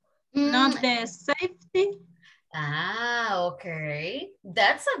experience, not the safety. Okay.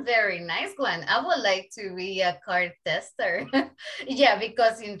 That's a very nice one. I would like to be a car tester. Yeah,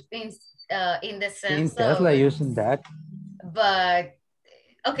 because in the sense in Tesla of, using that. But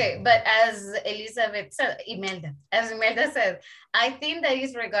okay, but as Elizabeth said, Imelda said, I think that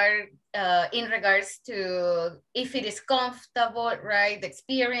is in regards to if it is comfortable, right? The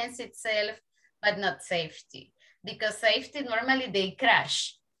experience itself, but not safety. Because safety, normally they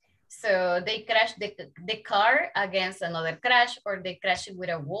crash. So they crash the car against another crash, or they crash it with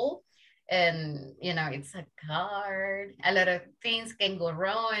a wall. And, you know, it's a car. A lot of things can go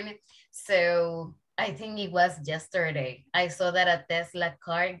wrong. So I think it was yesterday. I saw that a Tesla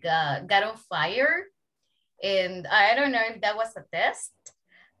car got on fire. And I don't know if that was a test,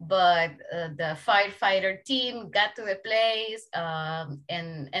 but the firefighter team got to the place.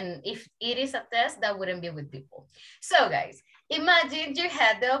 And if it is a test, that wouldn't be with people. So guys, imagine you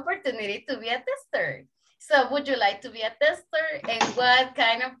had the opportunity to be a tester. So would you like to be a tester? And what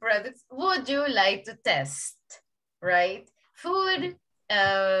kind of products would you like to test, right? Food,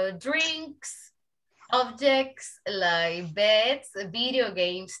 drinks, objects like beds, video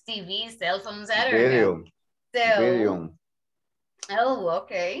games, TV, cell phones, I don't know. So, oh,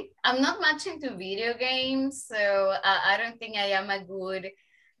 okay. I'm not much into video games, so I don't think I am a good,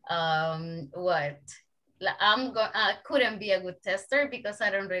 I couldn't be a good tester because I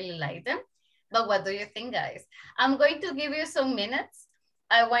don't really like them. But what do you think, guys? I'm going to give you some minutes.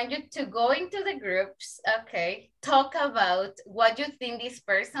 I want you to go into the groups, okay? Talk about what you think this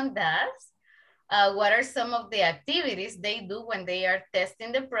person does. What are some of the activities they do when they are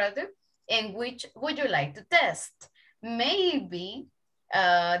testing the product, and which would you like to test? Maybe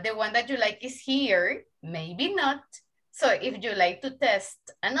the one that you like is here, maybe not. So if you like to test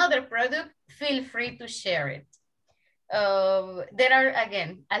another product, feel free to share it. There are,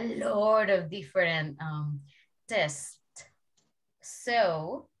 again, a lot of different tests.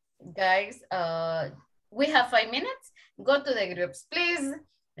 So, guys, we have 5 minutes. Go to the groups, please.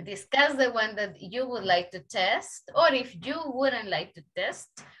 Discuss the one that you would like to test, or if you wouldn't like to test,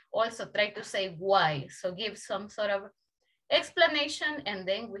 also try to say why. So give some sort of explanation and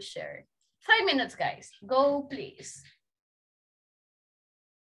then we share. 5 minutes, guys. Go, please.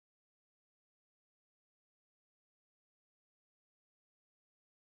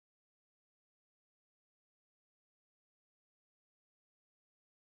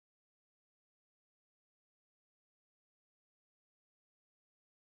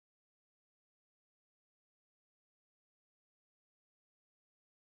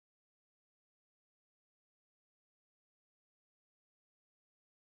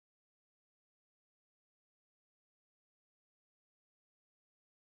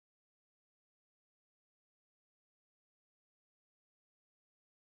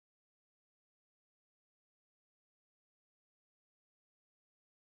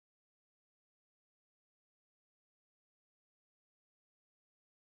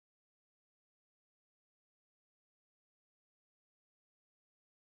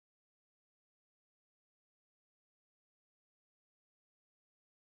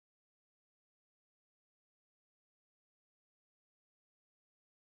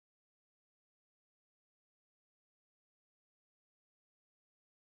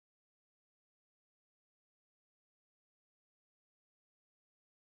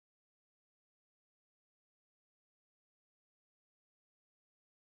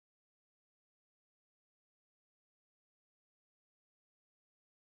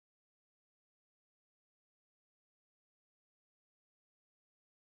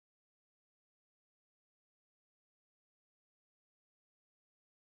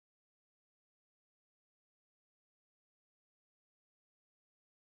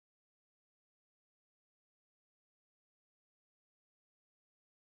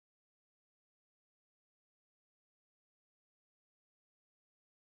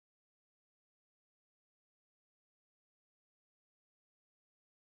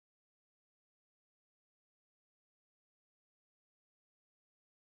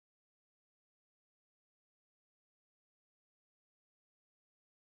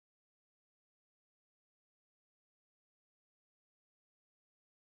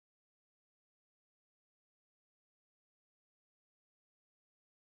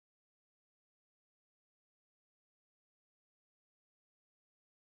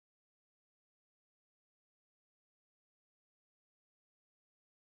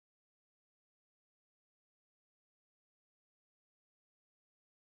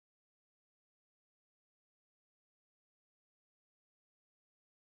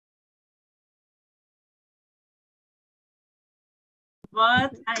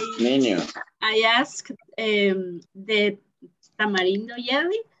 but I asked the tamarindo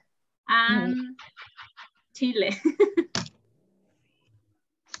jelly and chile.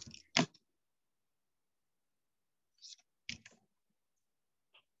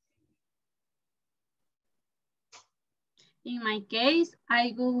 In my case,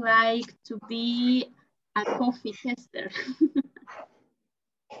 I would like to be a coffee tester.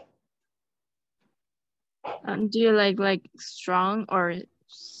 Do you like strong or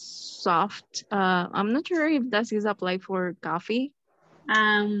soft? I'm not sure if that is applied for coffee.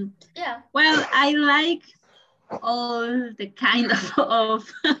 Yeah. Well, I like all the kind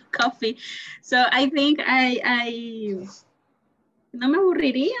of coffee. So I think I no me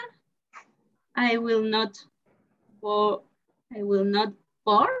aburriría. I will not bore.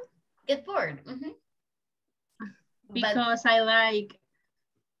 Get bored. Because I like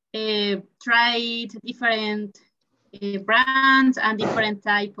try different brands and different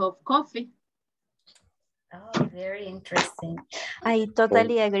type of coffee. Oh, very interesting. I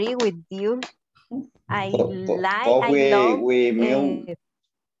totally agree with you. I love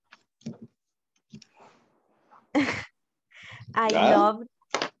I love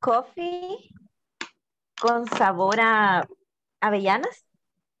coffee con sabor a avellanas.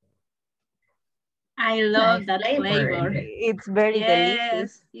 I love that flavor. It's very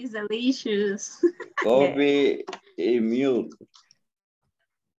delicious. It's delicious. Coffee and milk.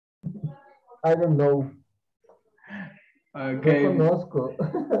 I don't know. Okay. No conozco.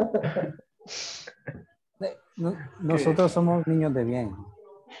 Nosotros somos niños de bien.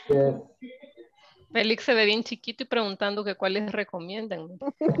 Yes. Félix se ve bien chiquito y preguntando que cuáles recomiendan.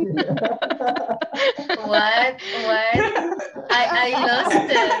 What? I lost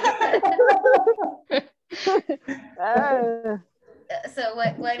it. So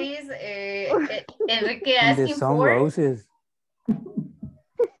what is Enrique asking some for? Roses.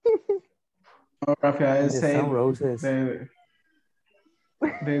 Oh, Rafael said Some roses.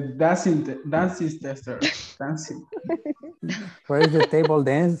 The dancing tester. Dancing. Where is the table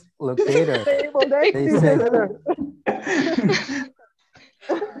dance located? Table dance. They say.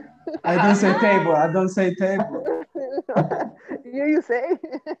 I don't say table. I don't say table. You say.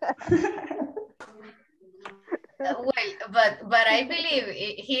 Well, but I believe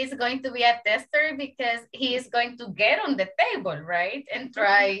he is going to be a tester because he is going to get on the table, right? And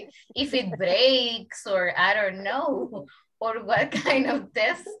try if it breaks or I don't know, or what kind of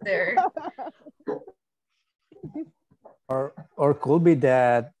tester. Or could be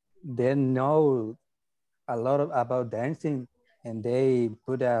that they know a lot about dancing and they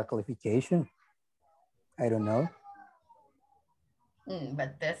put a qualification. I don't know.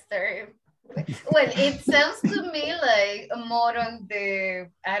 But tester. Well, it sounds to me like more on the,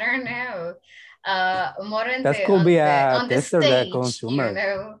 I don't know, more on that the, could on be the, a on the tester, stage, the consumer. you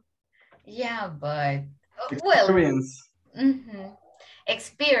know? Yeah, but, Experience. well,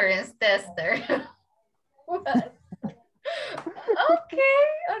 experienced tester. Okay.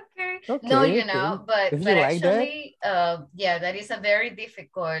 No, you know, but actually, yeah, that is a very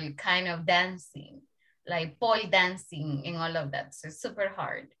difficult kind of dancing, like pole dancing and all of that. So it's super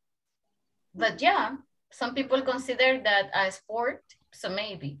hard. But yeah, some people consider that a sport, so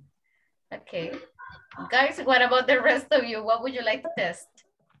maybe. Okay. Guys, what about the rest of you? What would you like to test?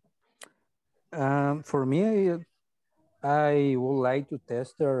 For me, I would like to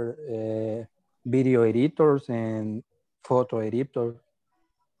test video editors and photo editors.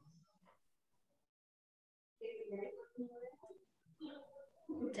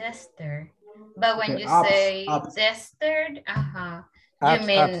 Tester. But when you apps, say testered, you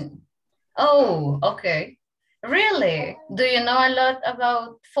mean, oh, okay. Really? Do you know a lot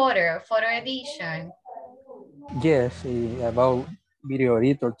about photo edition? Yes, about video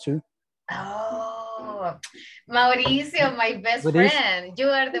editor too. Oh, Mauricio, my best friend. You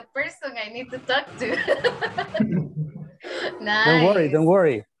are the person I need to talk to. Nice. Don't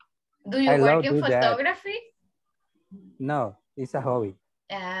worry. Do you work in photography? No, it's a hobby.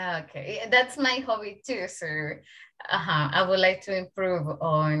 Okay, that's my hobby too, sir. I would like to improve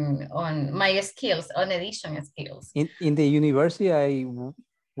on my skills, on edition skills. In the university, I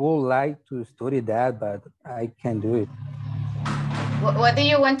would like to study that, but I can't do it. What do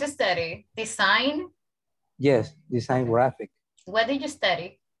you want to study? Design? Yes, design graphic. What did you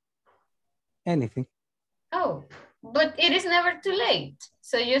study? Anything. Oh, but it is never too late.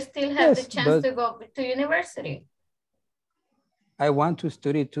 So you still have the chance to go to university. I want to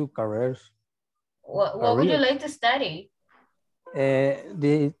study 2 careers. What would you like to study?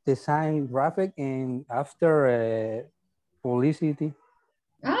 The design graphic and after publicity.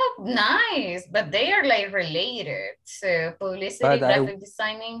 Oh, Nice, but they are like related. So publicity, But graphic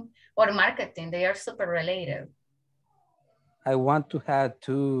designing, or marketing, they are super related. I want to have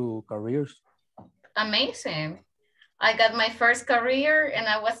 2 careers. Amazing. I got my first career and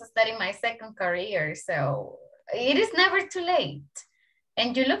I was studying my second career. So it is never too late.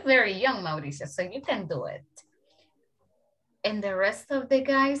 And you look very young, Mauricio, so you can do it. And the rest of the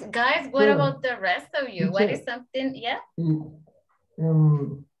guys, what Yeah. about the rest of you? What is something, yeah?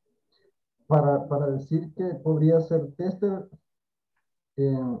 Para decir que podría ser tester,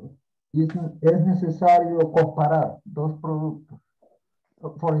 es necesario comparar 2 productos.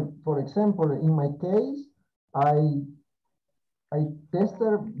 For example, in my case, I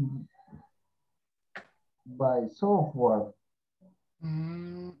tested by software.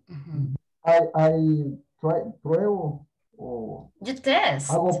 Mm-hmm. I pruebo. You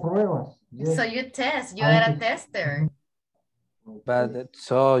test. Hago pruebas. Yes. So you test, you are a tester. But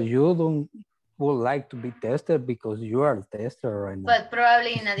so you don't would like to be tested because you are a tester right now. But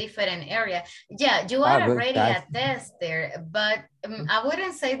probably in a different area. Yeah, you are already a that's... tester, but I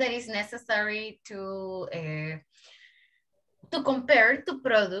wouldn't say that it's necessary to compare two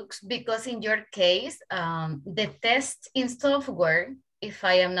products, because in your case, the test in software, if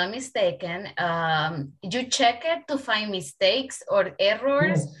I am not mistaken, you check it to find mistakes or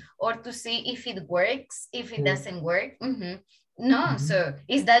errors, or to see if it works, if it doesn't work. No, so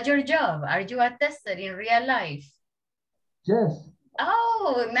is that your job? Are you a tester in real life? Yes.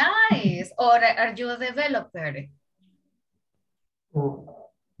 Oh, nice. Or are you a developer?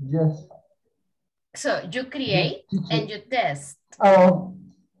 Yes. So you create and you test.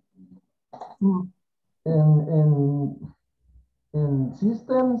 In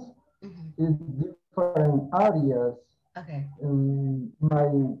systems, it's different areas. Okay. In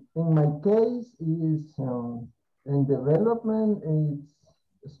my case is in development,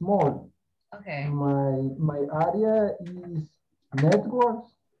 it's small. Okay. My area is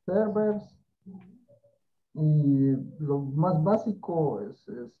networks, servers, y lo más básico es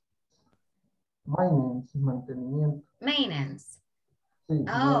mantenimiento. Maintenance. Sí,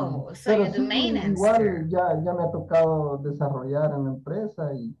 oh, so pero you do maintenance. Igual ya me ha tocado desarrollar en la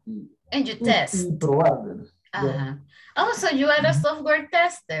empresa y and you test. Y probar. Yeah. Oh, so you are a software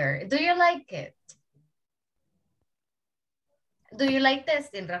tester. Do you like it? Do you like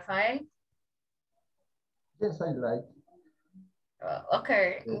testing, Rafael? Yes, I like.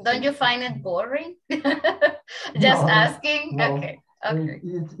 Okay. Don't you find it boring? Just asking? No. Okay. Okay.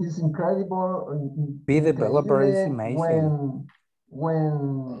 It's incredible. Be developer is amazing.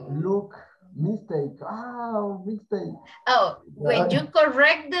 When look mistake. Mistake. Oh, when you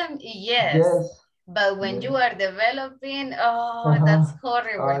correct them, yes. Yes. But when you are developing, that's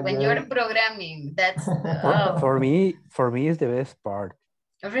horrible. When you're programming, that's for me, it's the best part.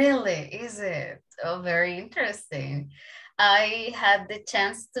 Really, is it? Oh, very interesting. I had the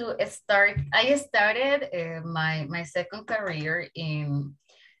chance to start. I started my second career in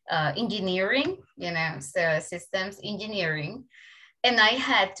engineering, so systems engineering. And I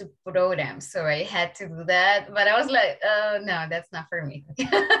had to program, so I had to do that. But I was like, no, that's not for me.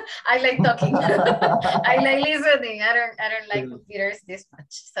 I like talking. I like listening. I don't like computers this much.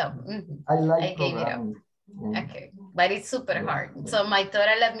 So I gave it up. Okay, but it's super hard. So my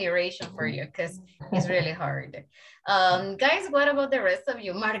total admiration for you, because it's really hard. Guys, what about the rest of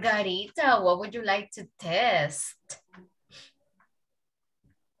you? Margarita, what would you like to test?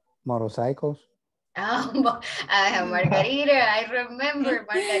 Motorcycles. Oh, Margarita, I remember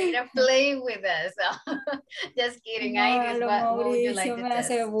Margarita playing with us. Just kidding. What would you like to test?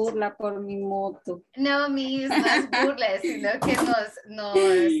 Me hace burla por mi moto. No, Miss, no es burla, sino que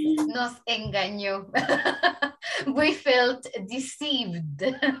nos engañó. We felt deceived.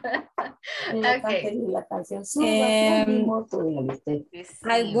 Okay.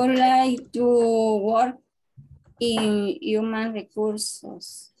 I would like to work in human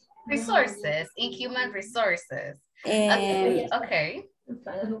resources. In human resources. Okay.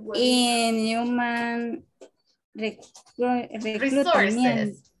 In human resources.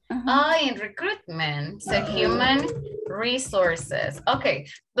 In recruitment. So human resources. Okay,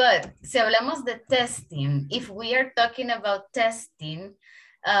 but si hablamos de testing, if we are talking about testing,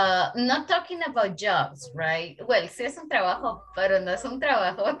 not talking about jobs, right? Well, sí es un trabajo, pero no es un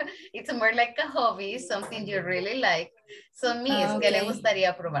trabajo. It's more like a hobby, something you really like. So, Miss, ¿qué le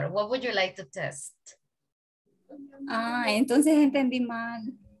gustaría probar? What would you like to test? Entonces entendí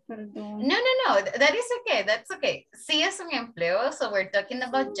mal. Perdón. No. That is okay. That's okay. Sí es un empleo, so we're talking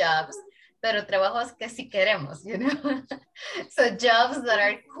about jobs, pero trabajos que sí queremos, So jobs that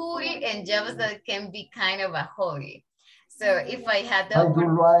are cool and jobs that can be kind of a hobby. So if I had the I do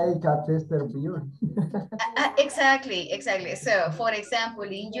like a tester view. exactly. So for example,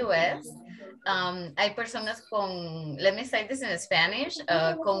 in US, hay personas con, let me say this in Spanish,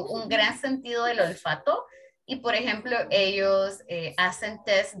 con un gran sentido del olfato. Y por ejemplo, ellos hacen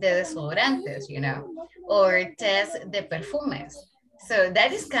test de desodorantes, you know, or test de perfumes. So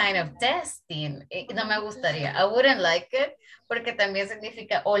that is kind of testing. No me gustaría. I wouldn't like it porque también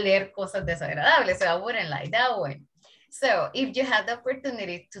significa oler cosas desagradables. So I wouldn't like that one. So if you had the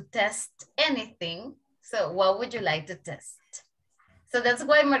opportunity to test anything, so what would you like to test? So that's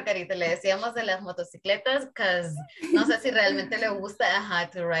why, Margarita, le decíamos de las motocicletas, because no sé si realmente le gusta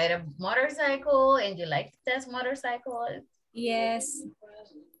to ride a motorcycle and you like to test motorcycles. Yes,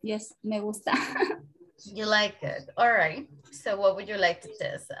 me gusta. You like it. All right. So what would you like to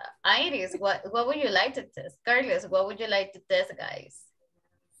test? Iris, what would you like to test? Carlos, what would you like to test, guys?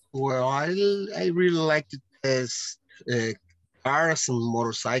 Well, I really like to test cars and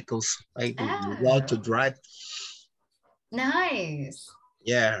motorcycles. I love to drive. Nice.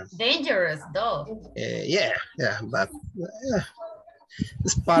 Yeah. Dangerous though. Yeah, but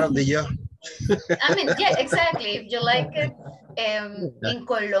it's part of the job. I mean, yeah, exactly. If you like it, in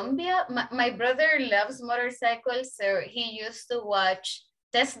Colombia, my brother loves motorcycles, so he used to watch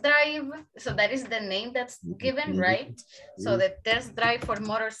Test Drive. So that is the name that's given, right? So the Test Drive for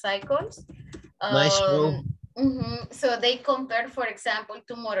motorcycles. Nice show. So they compare, for example,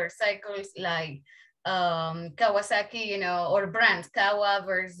 two motorcycles like Kawasaki, you know, or brands, Kawa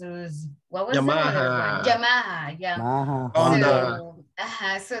versus what was Yamaha. Yamaha, yeah. Honda.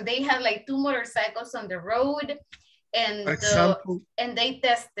 So they have like two motorcycles on the road, and and they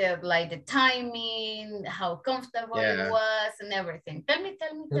tested like the timing, how comfortable it was, and everything. Tell me.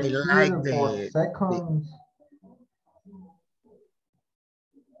 Like seconds.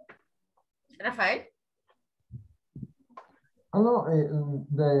 Rafael?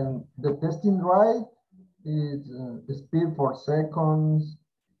 The testing ride is speed for seconds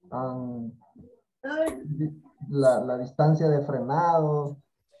and la distancia de frenado.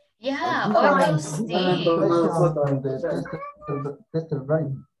 Yeah, all those tester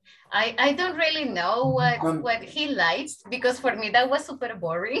ride. I don't really know what he likes, because for me that was super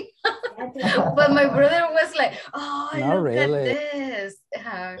boring. But my brother was like, oh, look at this.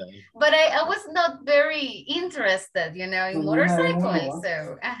 But I was not very interested, you know, in motorcycles.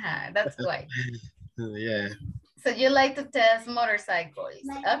 So that's why. Yeah. So you like to test motorcycles.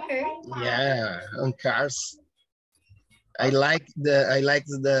 Okay. Yeah, on cars. I like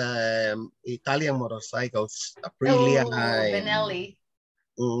the Italian motorcycles. Aprilia. Benelli.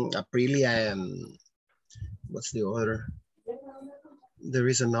 Aprilia and what's the other? There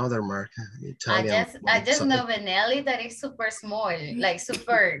is another mark. Italian. I just know Benelli that is super small, like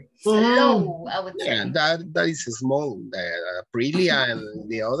super low, I would say. Yeah, that is small. Aprilia and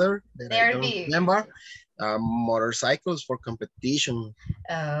the other that I don't remember. Motorcycles for competition.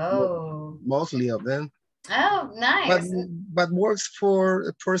 Oh. Mostly of them. Oh, nice. But works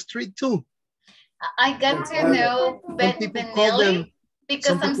for street too. I got to know Benelli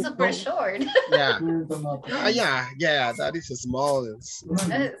because I'm super short. Yeah. Yeah, that is a small. So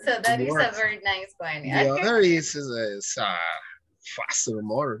that is a very nice one. The other is a faster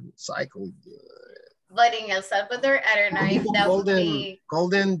motorcycle. But in El Salvador, I don't know if that would be...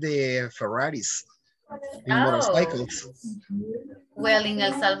 Golden the Ferraris. Motorcycles. Well, in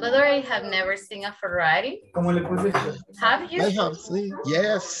El Salvador, I have never seen a Ferrari. Have you? I have seen.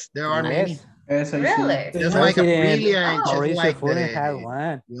 Yes, there are many. Yes, really? Just like Aprilia and just like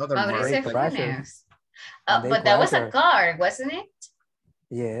the other Mauricio but that was a car, wasn't it?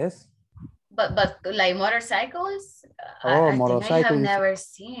 Yes. But like motorcycles? Motorcycles. I have never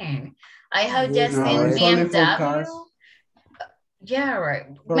seen. I have just seen BMW. Yeah, right.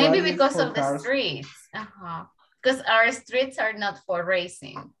 Maybe because of the streets. Because our streets are not for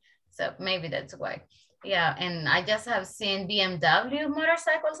racing. So maybe that's why. Yeah, and I just have seen BMW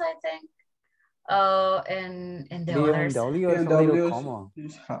motorcycles, I think. And the others.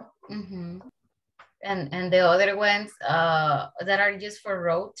 And the other ones that are used for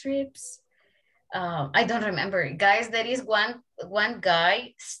road trips. I don't remember. Guys, there is one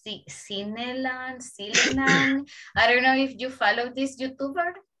guy, Cinelan. I don't know if you follow this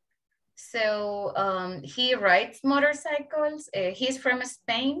YouTuber. So he rides motorcycles. He's from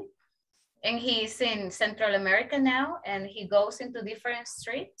Spain and he's in Central America now, and he goes into different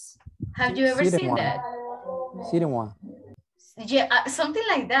streets. Have you ever seen that? Yeah, something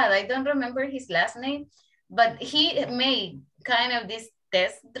like that. I don't remember his last name, but he made kind of this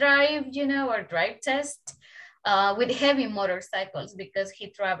test drive, you know, or drive test with heavy motorcycles because he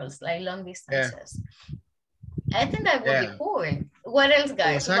travels like long distances. I think that would be cool. What else,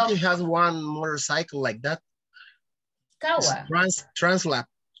 guys? Kawasaki has one motorcycle like that. Kawa. Translap.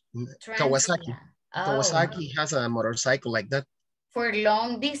 Kawasaki. Oh. Kawasaki has a motorcycle like that. For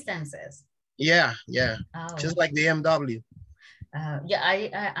long distances. Yeah. Oh. Just like the BMW.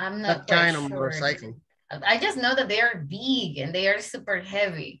 Yeah, I'm not that kind sure. of motorcycle. I just know that they are big and they are super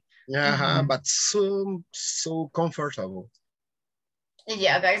heavy. Yeah, but so comfortable.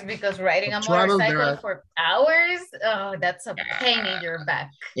 Yeah, guys, because riding a motorcycle for hours, oh, that's a pain in your back.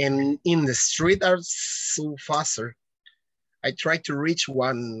 And in the street are so faster. I tried to reach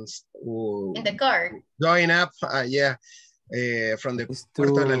one. In the car? Going up, from the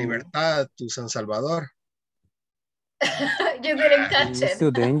Puerto de la Libertad to San Salvador. You didn't catch it. It's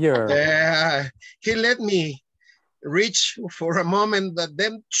too dangerous. Yeah, he let me reach for a moment, but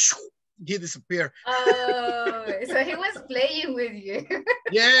then he disappeared. Oh, so he was playing with you.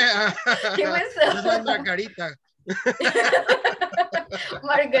 Yeah. He was Just like Margarita.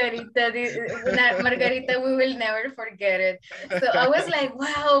 Margarita, we will never forget it. So I was like,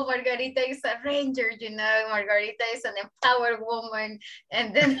 wow, Margarita is a ranger, you know, Margarita is an empowered woman.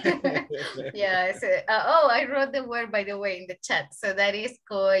 And then, yeah, so, I wrote the word, by the way, in the chat. So that is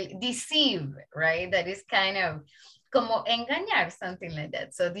called deceive, right? That is kind of como engañar, something like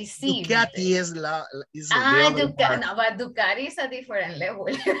that. So deceive. Ducati is the other part. No, but Ducati is a different level.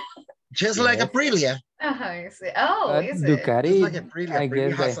 Just like Aprilia. Is Ducati, like Aprilia. I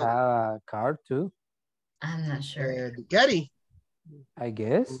guess they has have a car too. I'm not sure. Ducati. I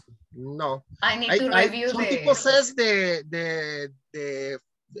guess. No. I need to review some people says el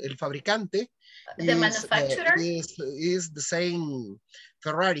fabricante. The manufacturer? Is the same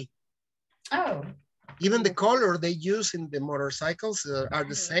Ferrari. Oh. Even the color they use in the motorcycles are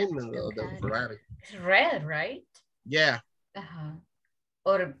the same as the Ferrari. It's red, right? Yeah.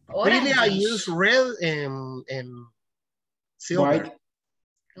 Or really, I use red and silver.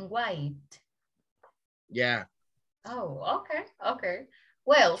 White. Yeah. Oh, okay.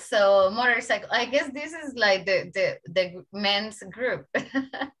 Well, so motorcycle. I guess this is like the men's group.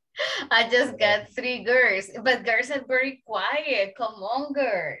 I just got 3 girls, but girls are very quiet. Come on,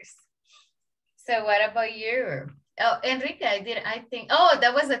 girls. So what about you? Oh, Enrique, I think,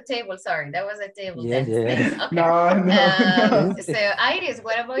 that was a table. Sorry, that was a table. Yeah. Okay. No. So Iris,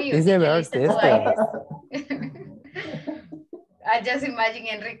 what about you? It's a very tester. I just imagine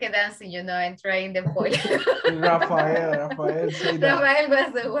Enrique dancing, you know, and trying the point. Rafael say that. Rafael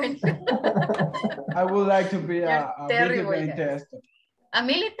was the one. I would like to be a video game guys. tester. A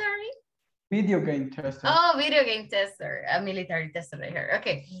military? Video game tester. Oh, video game tester. A military tester right here.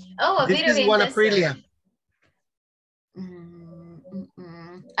 Okay. Oh, a video game tester. This is one Aprilia.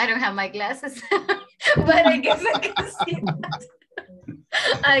 I don't have my glasses, but I guess I can see that.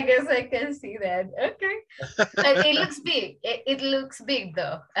 I guess I can see that. Okay. It looks big. It looks big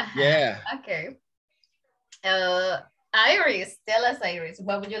though. Yeah. Okay. Iris, tell us, Iris,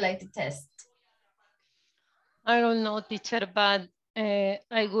 what would you like to test? I don't know, teacher, but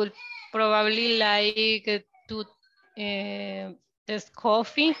I would probably like to test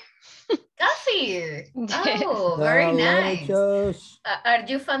coffee. Coffee. Yes. Oh, very nice. Delicious. Are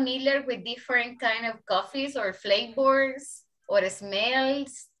you familiar with different kind of coffees or flavors or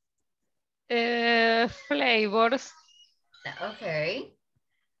smells? Flavors. Okay.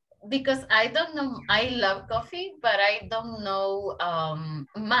 Because I don't know, I love coffee, but I don't know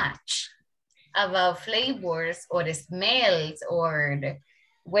much about flavors or smells or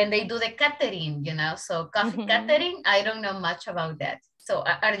when they do the catering, you know, so coffee catering, I don't know much about that. So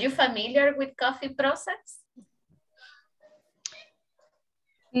are you familiar with coffee process?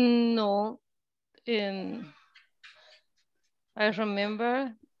 No. I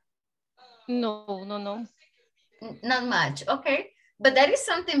remember. No. Not much, okay. But that is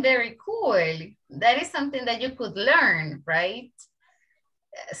something very cool. That is something that you could learn, right?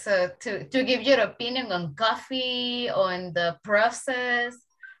 So to give your opinion on coffee, on the process,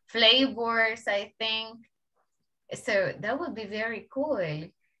 flavors, I think. So that would be very cool.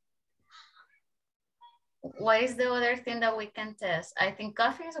 What is the other thing that we can test? I think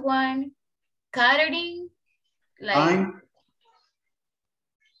coffee is one. Catering, like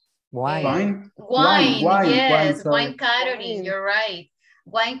Wine. Yes, wine catering. You're right.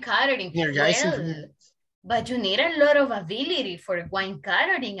 Wine catering. Well, but you need a lot of ability for wine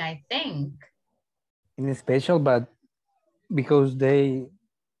catering, I think. In special, but because they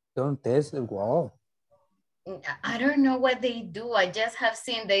don't taste well. I don't know what they do. I just have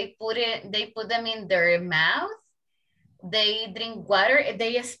seen they put them in their mouth. They drink water.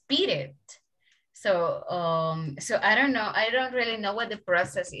 They spit it. So I don't know. I don't really know what the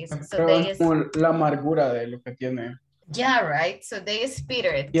process is. So Pero they es como la amargura de lo que tiene. yeah, right. So they spit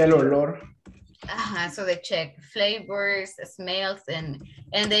it. Y el olor. So they check flavors, smells, and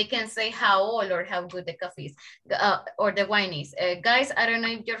they can say how old or how good the coffee is, or the wine is. Guys, I don't know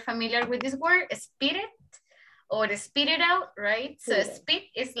if you're familiar with this word, spit it, or spit it out, right? So Yeah. spit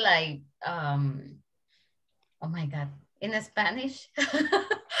is like, oh my God, in Spanish.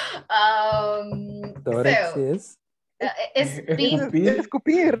 Torexes.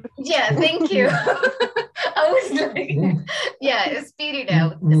 Escupir. Yeah, thank you. I was like, yeah, spit it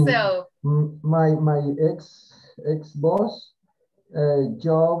out. So my ex boss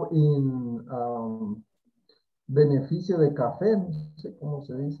job in beneficio de café, no sé cómo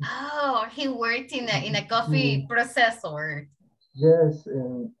se dice. oh, he worked in a coffee processor. Yes,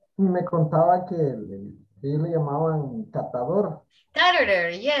 me contaba que ellos le llamaban catador.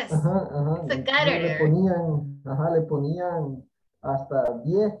 Catheter, yes. Ajá. It's a Le catheter. ponían hasta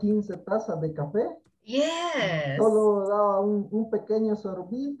 10, 15 tazas de café. Yes. Solo daba un pequeño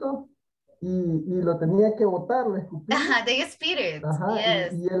sorbito y lo tenía que botar, lo escupía. Ajá, they spit it. Ajá,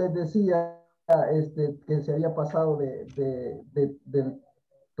 Yes. y él les decía que se había pasado del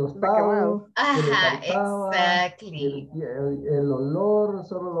tostado, que le Ajá, faltaba, exactly. el olor,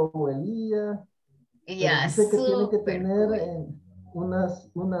 solo lo huelía. Yeah, Pero dice que tiene que super tener cool.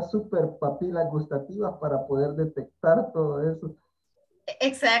 unas super papilas gustativas para poder detectar todo eso.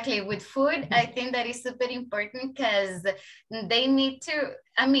 Exactly. With food, I think that is super important because they need to,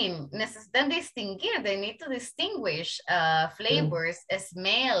 I mean, necesitan distinguir, they need to distinguish flavors,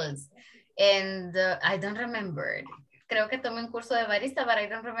 smells, and I don't remember. Creo que tomé un curso de barista, but I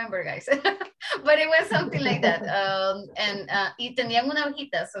don't remember, guys. But it was something like that. Y tenían una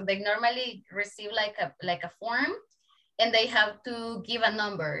hojita, so they normally receive like a form, and they have to give a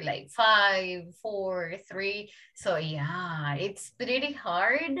number like 5, 4, 3. So yeah, it's pretty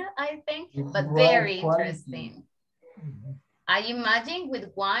hard, I think, but very interesting. I imagine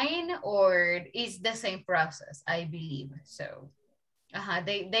with wine, or it's the same process, I believe. So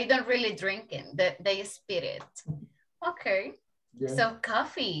they don't really drink it, they spit it. Okay. Yeah. So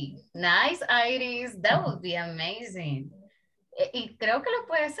coffee, nice, Iris. That would be amazing. Y creo que lo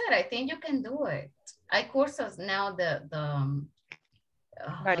puede hacer. I think you can do it. Hay cursos now,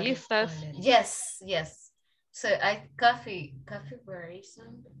 Baristas. Yes. So coffee barista,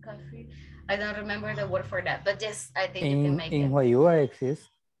 coffee. I don't remember the word for that, but yes, I think you can make it. In Huayua exists.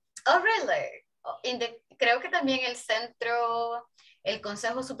 Oh, really? Creo que también el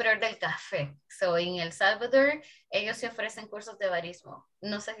Consejo Superior del Café. So, en El Salvador, ellos se ofrecen cursos de barismo.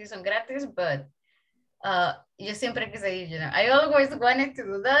 No sé si son gratis, but yo siempre quise ir, I always wanted to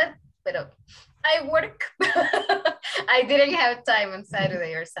do that, pero I work. I didn't have time on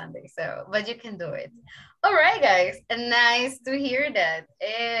Saturday or Sunday, so, but you can do it. All right, guys, nice to hear that.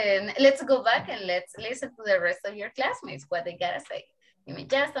 And let's go back and let's listen to the rest of your classmates, what they gotta say. Give me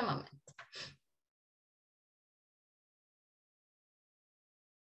just a moment.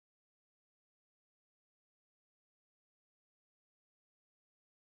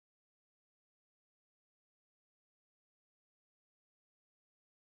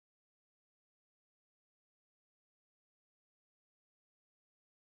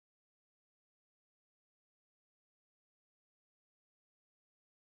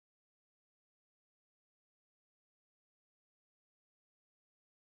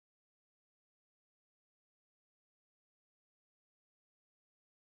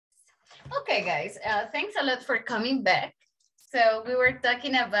 Okay, guys, thanks a lot for coming back. So we were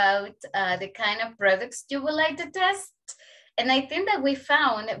talking about the kind of products you would like to test. And I think that we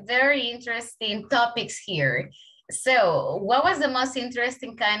found very interesting topics here. So what was the most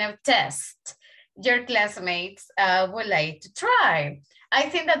interesting kind of test your classmates would like to try? I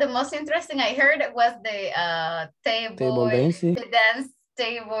think that the most interesting I heard was the table dancing. The dance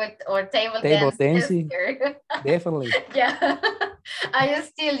table or table dance dancing. Definitely. Yeah. I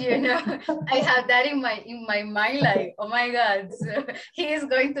still, I have that in my mind, like, oh my God, so he is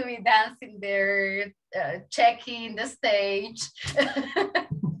going to be dancing there, checking the stage.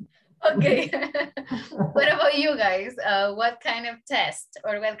 Okay. What about you guys? What kind of test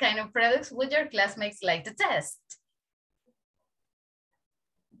or what kind of products would your classmates like to test?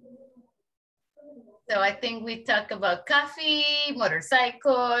 So I think we talked about coffee,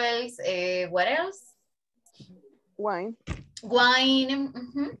 motorcycles, what else? Wine. Wine.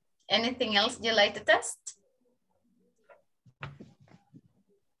 Anything else you like to test?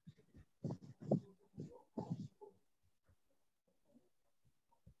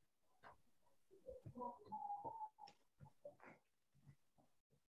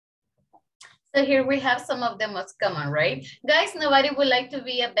 So here we have some of the most common, right? Guys, nobody would like to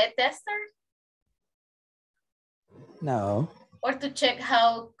be a bed tester? No. Or to check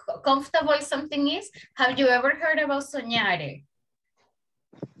how comfortable something is? Have you ever heard about soñare?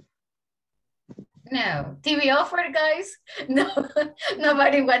 No. TV offer, guys? No,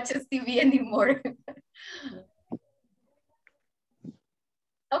 nobody watches TV anymore.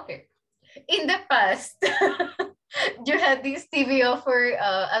 Okay. In the past, you had these TV offer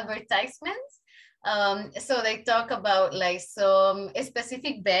advertisements. So they talk about like some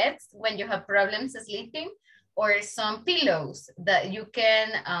specific beds when you have problems sleeping, or some pillows that you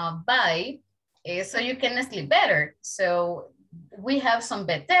can buy so you can sleep better. So we have some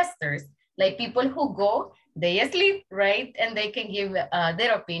bed testers, like people who go, they sleep, right? And they can give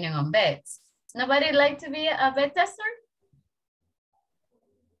their opinion on beds. Nobody like to be a bed tester?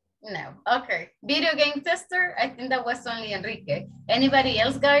 No, okay. Video game tester, I think that was only Enrique. Anybody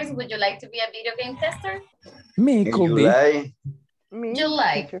else, guys? Would you like to be a video game tester? Me, could be. July. Me, You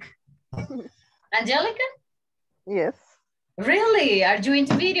like? teacher. Angelica? Yes. Really? Are you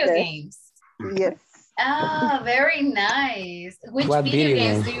into video Yes. games? Yes. Ah, very nice. Which What video video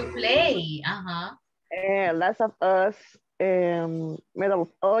games game? do you play? Uh-huh. Last of Us, Medal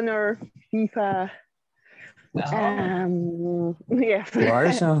of Honor, FIFA. Yes.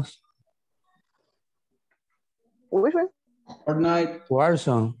 Warzone. Which one? Fortnite.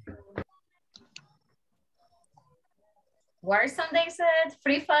 Warzone. Warzone, they said?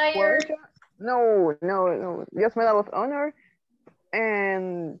 Free Fire? Warzone? No. Just Medal of Honor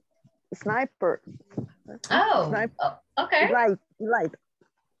and Sniper. Oh, Sniper. okay. Light.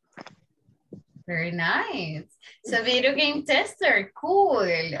 Very nice. So video game tester, cool.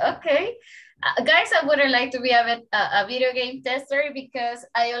 Okay. Guys, I wouldn't like to be a video game tester because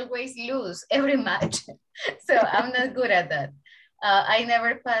I always lose every match. So I'm not good at that. I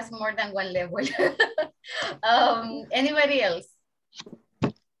never pass more than one level. Anybody else?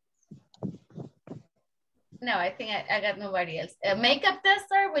 No, I think I got nobody else. A makeup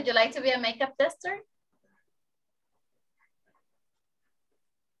tester, would you like to be a makeup tester?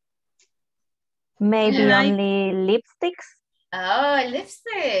 Maybe Like- only lipsticks. Oh,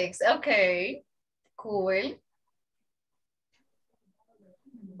 lipsticks. Okay, cool.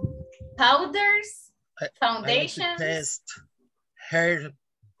 Powders, I like to foundations, test hair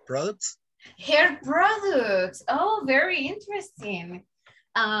products. hair products. Oh, very interesting.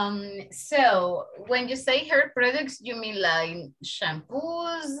 So when you say hair products, you mean like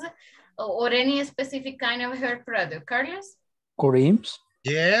shampoos or any specific kind of hair product, Carlos? Creams.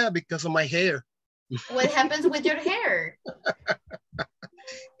 Yeah, because of my hair. What happens with your hair?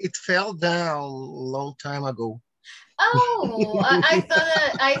 It fell down a long time ago. Oh, I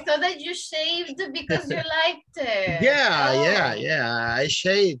thought that you shaved because you liked it. Yeah. I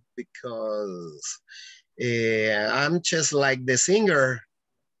shaved because I'm just like the singer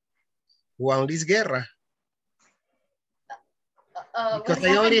Juan Luis Guerra. Because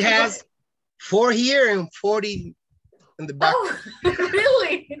I only have 4 here and 40 in the back. Oh,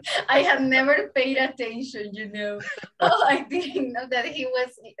 really? I have never paid attention, you know. Oh, I didn't know that he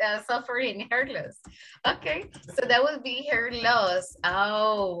was suffering hair loss. Okay, so that would be hair loss.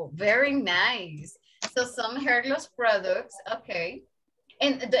 Oh, very nice. So some hair loss products, okay.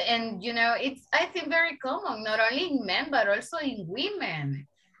 And you know, it's, I think, very common, not only in men, but also in women.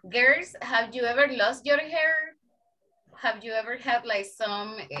 Girls, have you ever lost your hair? Have you ever had like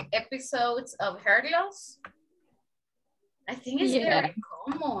some episodes of hair loss? I think it's very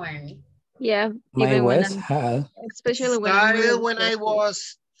common. Yeah, My even when West I'm, had. especially when I'm Started really when I stressful.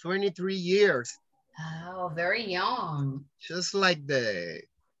 was 23 years. Oh, very young. Just like the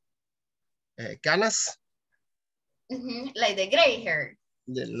canas, Like the gray hair.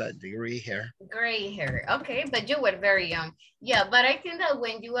 like the gray hair. Gray hair. Okay, but you were very young. Yeah, but I think that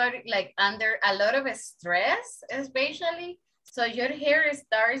when you are like under a lot of stress, especially, so your hair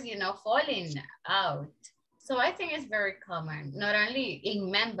starts, you know, falling out. So I think it's very common, not only in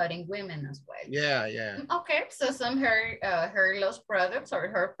men, but in women as well. Yeah. Okay, so some hair loss products or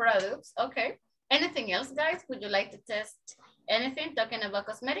hair products. Okay. Anything else, guys? Would you like to test anything talking about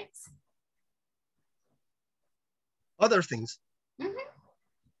cosmetics? Other things.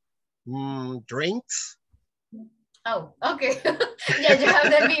 Mm-hmm. Drinks. Oh, okay. Yeah, you have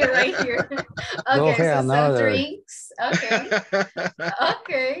the beer right here. Okay, ahead, so some another. drinks. Okay.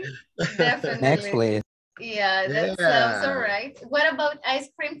 Okay, definitely. Next, please. Yeah, that sounds all right. What about ice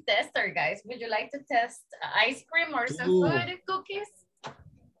cream tester, guys? Would you like to test ice cream or some food, cookies?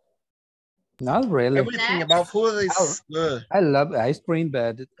 Not really. Everything about food is good. I love ice cream,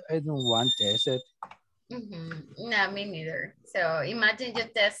 but I don't want to taste it. No, me neither. So imagine you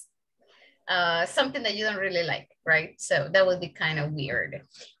test something that you don't really like, right? So that would be kind of weird.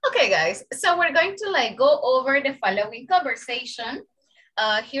 Okay, guys, so we're going to like go over the following conversation.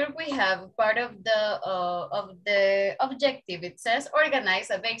 Here we have part of the objective. It says organize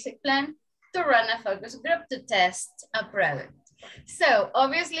a basic plan to run a focus group to test a product. So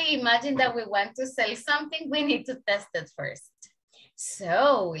obviously imagine that we want to sell something, we need to test it first.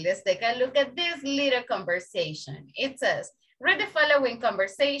 So let's take a look at this little conversation. It says, read the following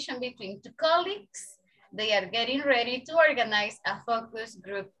conversation between two colleagues. They are getting ready to organize a focus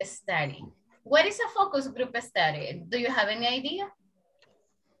group study. What is a focus group study? Do you have any idea?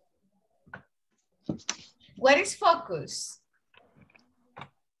 What is focus?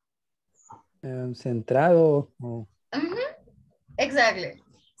 Centrado. Exactly.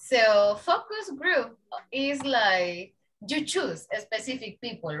 So focus group is like you choose a specific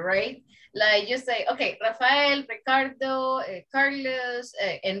people, right? Like you say, okay, Rafael, Ricardo, Carlos,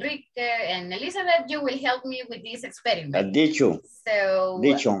 Enrique, and Elizabeth, you will help me with this experiment. So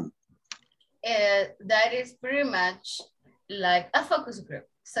that is pretty much like a focus group.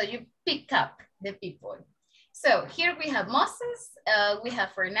 So you pick up the people. So here we have Moses, we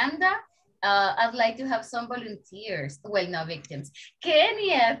have Fernanda. I'd like to have some volunteers. Well, no victims.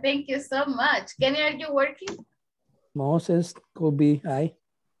 Kenya, thank you so much. Kenya, are you working? Moses could be I.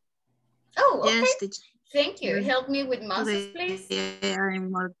 Oh, okay. Yes, thank you. Help me with Moses, please. Yeah,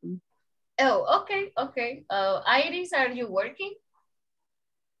 I'm working. Oh, okay, okay. Iris, are you working?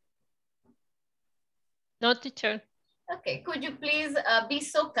 No, teacher. Okay, could you please be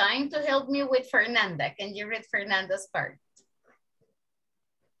so kind to help me with Fernanda? Can you read Fernanda's part?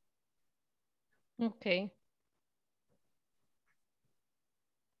 Okay.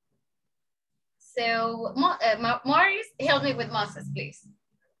 So, Maurice, help me with Moses, please.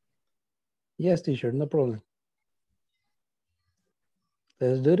 Yes, teacher, no problem.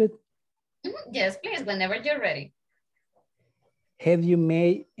 Let's do it. Yes, please, whenever you're ready. Have you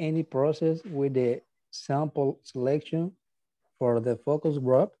made any process with the sample selection for the focus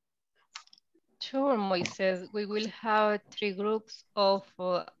group? Sure, Moises. We will have 3 groups of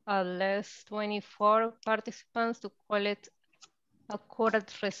at least 24 participants to collect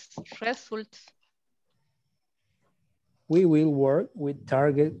accurate results. We will work with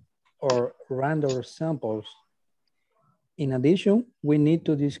target or random samples. In addition, we need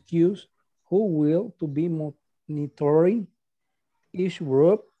to discuss who will to be monitoring each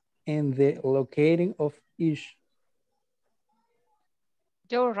group and the locating of each.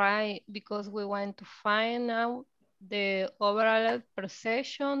 You're right, because we want to find out the overall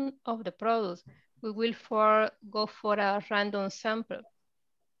perception of the product. We will go for a random sample.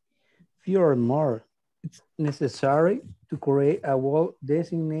 Furthermore, it's necessary to create a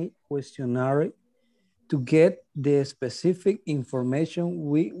well-designated questionnaire to get the specific information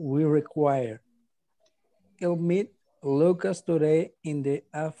we require. I'll meet Lucas today in the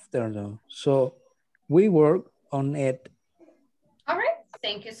afternoon, so we work on it. All right,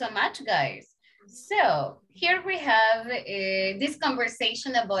 thank you so much, guys. So here we have this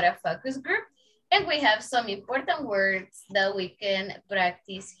conversation about a focus group, and we have some important words that we can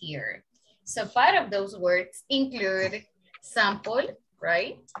practice here. So part of those words include sample,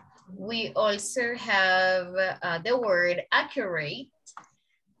 right? We also have the word accurate.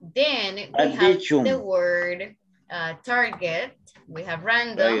 Then we have the word target. We have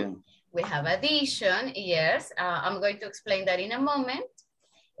random. We have addition. Yes, I'm going to explain that in a moment.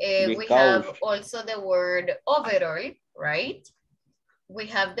 We have also the word overall, right? We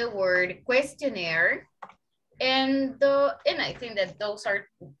have the word questionnaire. And I think that those are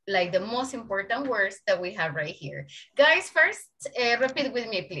like the most important words that we have right here. Guys, first, repeat with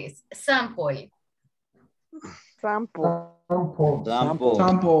me, please. Sample. Sample. Sample.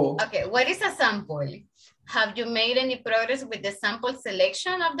 Sample. Okay, what is a sample? Have you made any progress with the sample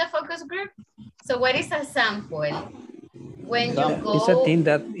selection of the focus group? So what is a sample? When you go... It's a thing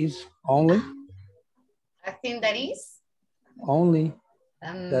that is only. A thing that is? Only.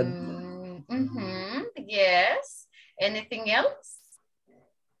 Yes. Anything else?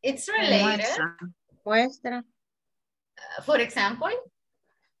 It's related. Muestra. For example?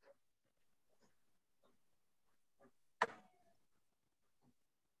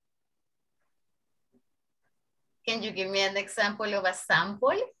 Can you give me an example of a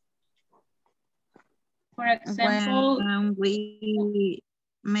sample? For example, when we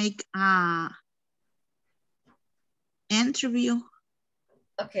make a interview.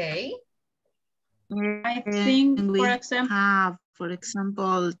 Okay. I think, for example, have, for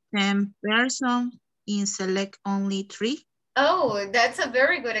example, 10 persons and select only 3. Oh, that's a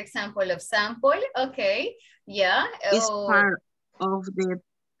very good example of sample. Okay. Yeah. It's part of the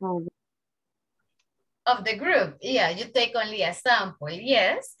program. of the group. Yeah, you take only a sample.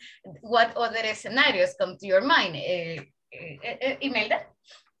 Yes. What other scenarios come to your mind? Imelda?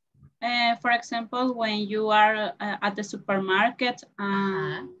 For example, when you are at the supermarket,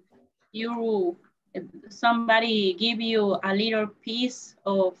 somebody give you a little piece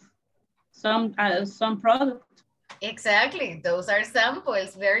of some product. Exactly, those are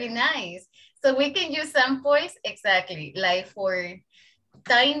samples. Very nice. So we can use samples exactly like for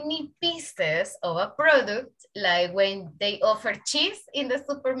tiny pieces of a product, like when they offer cheese in the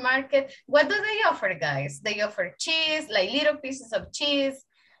supermarket. What do they offer, guys? They offer cheese, like little pieces of cheese,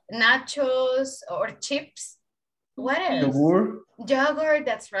 nachos, or chips. What else? Yogurt,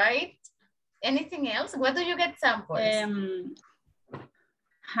 that's right. Anything else? What do you get samples?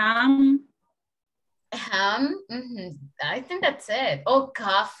 Ham. Ham? I think that's it. Oh,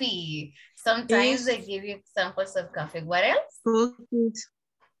 coffee. Sometimes they give you examples of coffee. What else?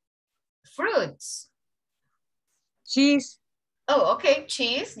 Fruits. Cheese. Oh, okay.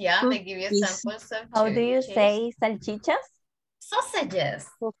 Cheese. Yeah, they give you samples of How do you cheese. say salchichas? Sausages.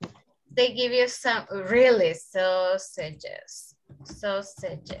 They give you some, really, sausages.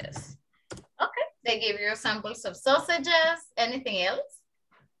 Sausages. Okay, they give you samples of sausages. Anything else?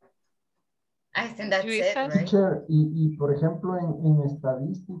 I think that's it, right? Teacher, y por ejemplo, en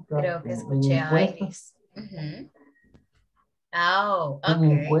estadística, Creo que en escuché a encuestas. Oh, En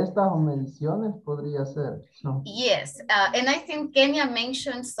okay. encuestas o mediciones podría ser. No. Yes, and I think Kenya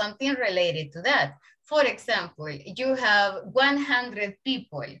mentioned something related to that. For example, you have 100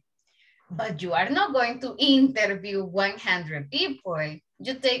 people, but you are not going to interview 100 people.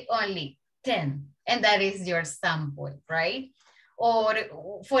 You take only 10, and that is your sample, right? Or,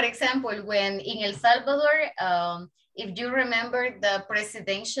 for example, when in El Salvador, if you remember the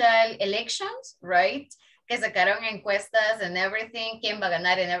presidential elections, right? Que sacaron encuestas and everything, quién va a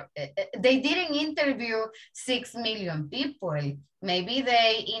ganar, and they didn't interview 6 million people. Maybe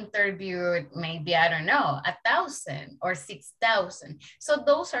they interviewed, maybe, I don't know, 1,000 or 6,000. So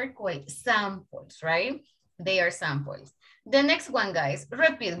those are called samples, right? They are samples. The next one, guys,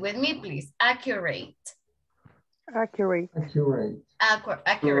 repeat with me, please. Accurate. Accurate. Accurate.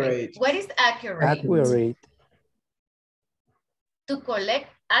 Accurate. What is accurate? Accurate. To collect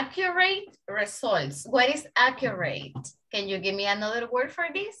accurate results. What is accurate? Can you give me another word for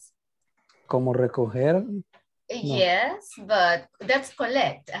this? Como recoger. Yes, but that's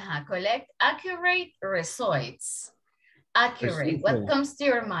collect. Collect accurate results. Accurate. What comes to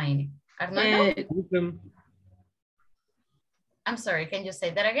your mind? Arnaldo? I'm sorry, can you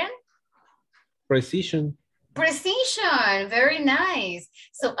say that again? Precision. Precision, very nice.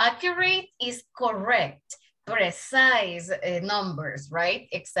 So accurate is correct, precise numbers, right?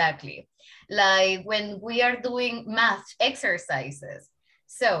 Exactly. Like when we are doing math exercises.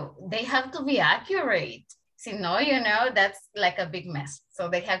 So they have to be accurate. Si no, you know, that's like a big mess. So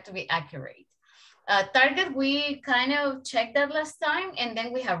they have to be accurate. Target, we kind of checked that last time, and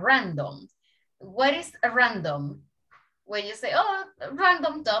then we have random. What is a random? When you say, oh,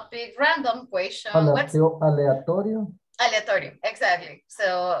 random topic, random question. Aleatorio. Aleatorio, exactly.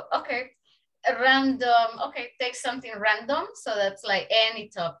 So, okay, random, okay, take something random. So that's like any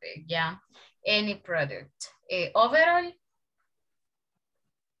topic, yeah, any product. Overall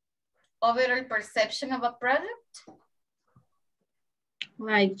perception of a product?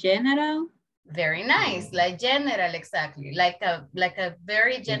 Like general. Very nice, like general, exactly. Like a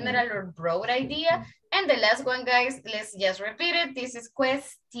very general or broad idea. And the last one, guys, let's just repeat it. This is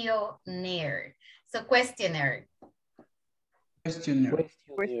questionnaire. So questionnaire.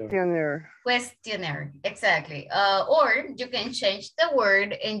 Questionnaire, exactly. Or you can change the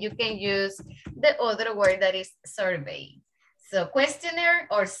word and you can use the other word that is survey. So questionnaire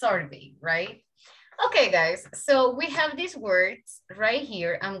or survey, right? Okay, guys, so we have these words right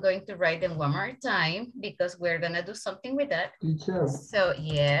here. I'm going to write them one more time because we're gonna do something with that. Teacher. So,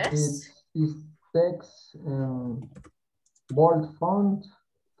 yes. It's text, bold font,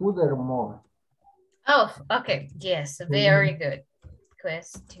 furthermore. Oh, okay, yes, very good.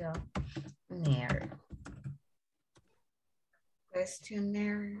 Questionnaire.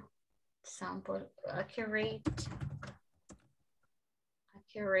 Questionnaire, sample, accurate.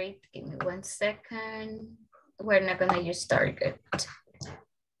 Accurate, give me 1 second. We're not gonna use target.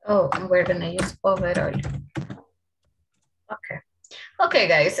 Oh, and we're gonna use overall. Okay. Okay,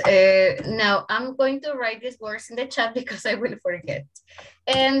 guys, now I'm going to write these words in the chat because I will forget.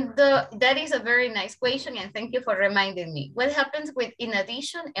 And that is a very nice question, and thank you for reminding me. What happens with in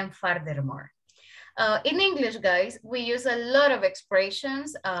addition and furthermore? In English, guys, we use a lot of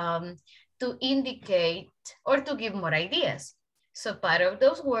expressions to indicate or to give more ideas. So part of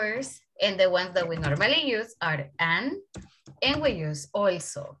those words and the ones that we normally use are and we use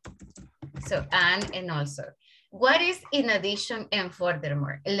also. So and also. What is in addition and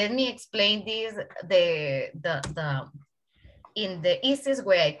furthermore? Let me explain this in the easiest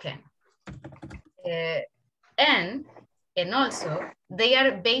way I can. And also, they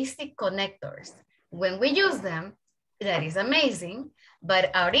are basic connectors. When we use them, that is amazing,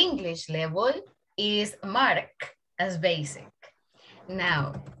 but our English level is marked as basic.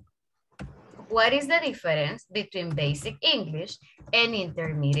 Now, what is the difference between basic English and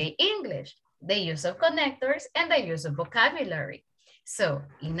intermediate English? The use of connectors and the use of vocabulary. So,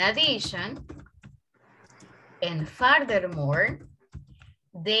 in addition and furthermore,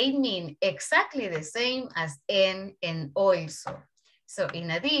 they mean exactly the same as and also. So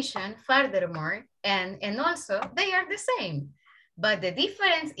in addition, furthermore, and also, they are the same. But the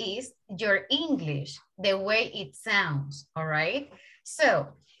difference is your English, the way it sounds, all right? So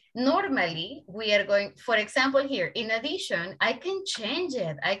normally we are going, for example here, in addition, I can change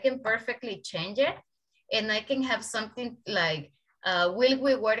it. I can perfectly change it. And I can have something like, will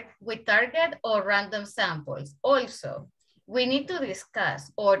we work with target or random samples? Also, we need to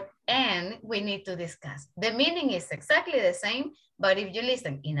discuss, and we need to discuss. The meaning is exactly the same, but if you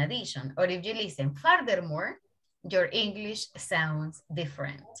listen in addition, or if you listen furthermore, your English sounds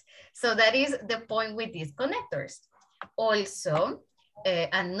different. So that is the point with these connectors. Also,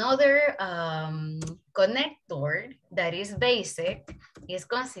 another connector that is basic is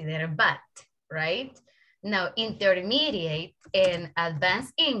considered but, right? Now, intermediate and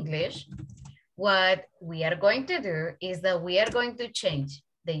advanced English, what we are going to do is that we are going to change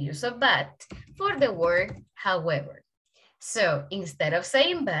the use of but for the word however. So instead of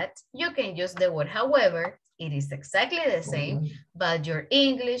saying but, you can use the word however. It is exactly the same, but your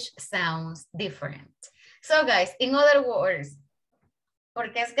English sounds different. So guys, in other words,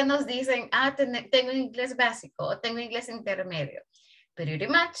 ¿por qué es que nos dicen, tengo inglés básico o tengo inglés intermedio? Pretty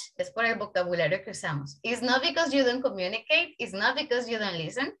much, es por el vocabulario que usamos. It's not because you don't communicate, it's not because you don't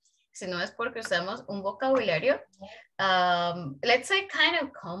listen, sino es porque usamos un vocabulario, let's say kind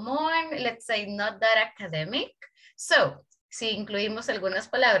of common, let's say not that academic. So, si incluimos algunas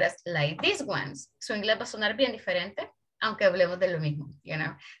palabras like these ones, su inglés va a sonar bien diferente, aunque hablemos de lo mismo, you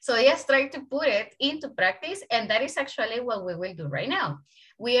know. So just try to put it into practice, and that is actually what we will do right now.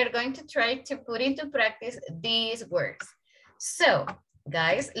 We are going to try to put into practice these words. So,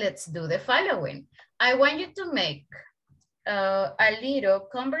 guys, let's do the following. I want you to make a little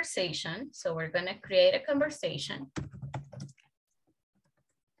conversation. So we're going to create a conversation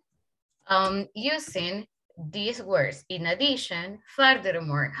using these words. In addition,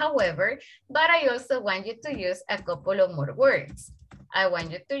 furthermore, however, but I also want you to use a couple of more words. I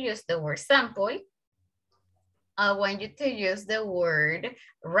want you to use the word sample. I want you to use the word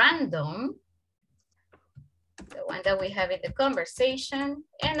random, the one that we have in the conversation,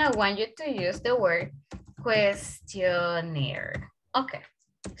 and I want you to use the word questionnaire. Okay,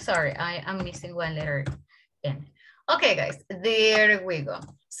 sorry, I am missing one letter in. Okay, guys, there we go.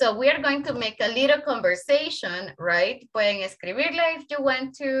 So we are going to make a little conversation, right? Pueden escribirla if you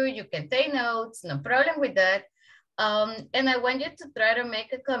want to. You can take notes, no problem with that. And I want you to try to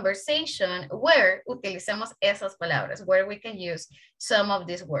make a conversation where utilizamos esas palabras, where we can use some of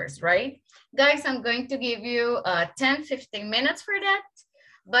these words, right? Guys, I'm going to give you 10-15 minutes for that.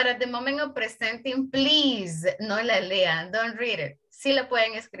 But at the moment of presenting, please, no la lean, don't read it. Sí la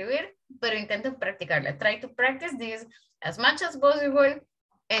pueden escribir, pero intenten practicarla. Try to practice this as much as possible,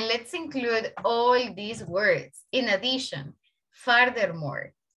 and let's include all these words. In addition,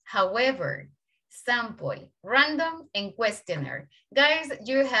 furthermore, however, sample, random, and questionnaire. Guys,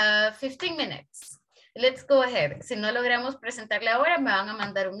 you have 15 minutes. Let's go ahead. Si no logramos presentarle ahora, me van a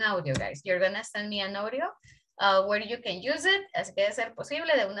mandar un audio, guys. You're gonna send me an audio where you can use it. Así que de ser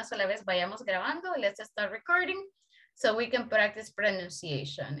posible, de una sola vez vayamos grabando. Let's start recording so we can practice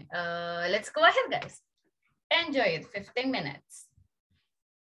pronunciation. Let's go ahead, guys. Enjoy it, 15 minutes.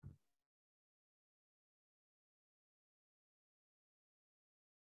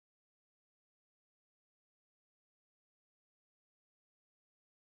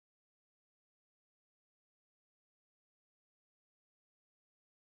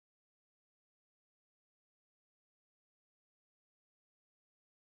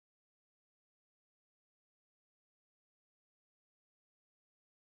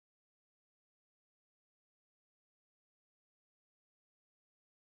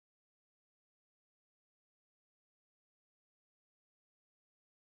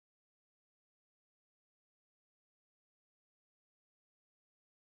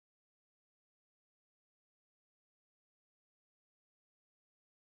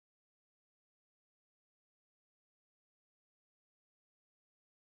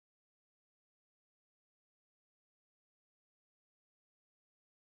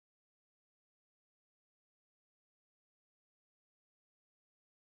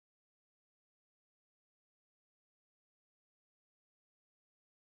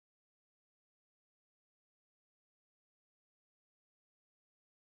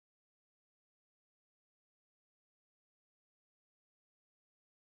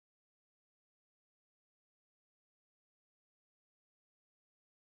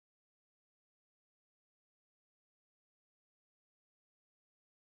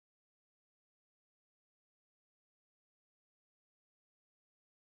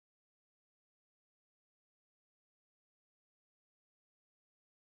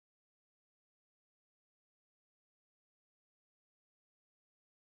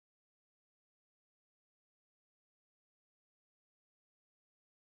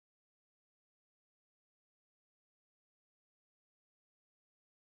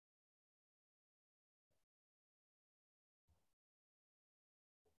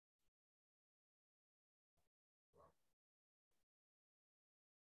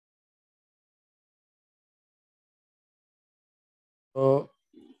 Or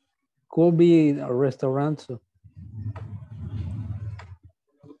could be a restaurant. So.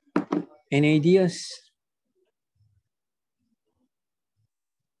 Any ideas?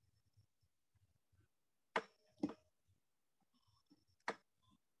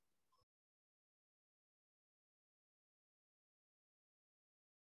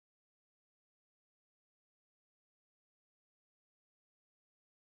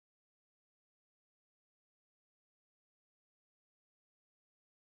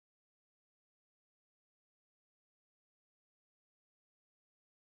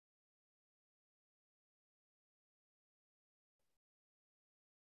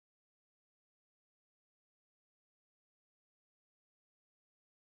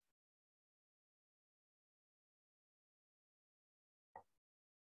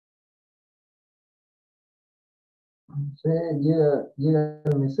 Sí, llega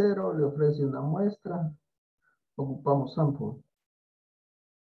el mesero, le ofrece una muestra, ocupamos sample.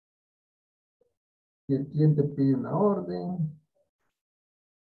 Y el cliente pide una orden,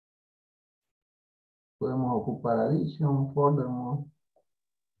 podemos ocupar addition, furthermore.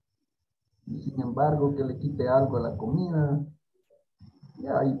 Y sin embargo, que le quite algo a la comida, y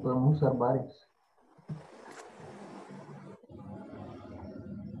ahí podemos usar varios.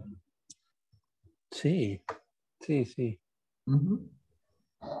 Sí, sí, sí.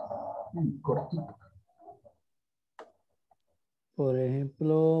 Cortito. Por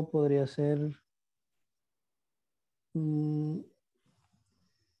ejemplo, podría ser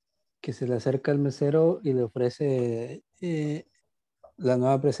que se le acerca al mesero y le ofrece la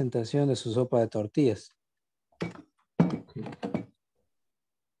nueva presentación de su sopa de tortillas.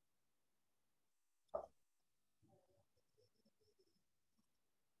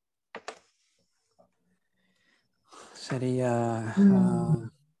 Sería...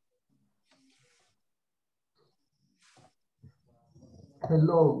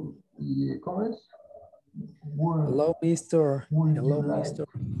 Hello, ¿y cómo es? Hello, mister. Hello, mister.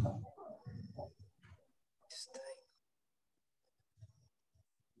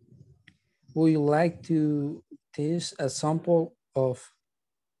 Would you like to taste a sample of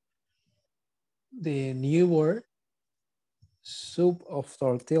the newer soup of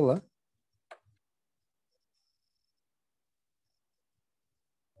tortilla?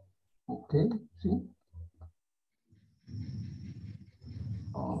 Ok, sí.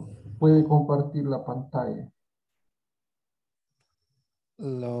 Puede compartir la pantalla.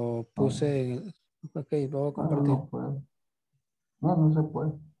 Lo puse en... Ok, voy a compartir. No puedo. No se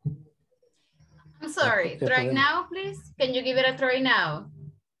puede. I'm sorry, Ya try podemos. now, please. Can you give it a try now?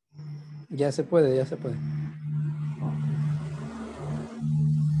 Ya se puede, ya se puede.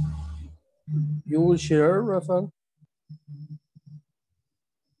 You will share, Rafael?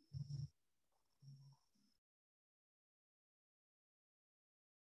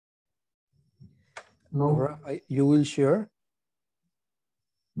 No. You will share?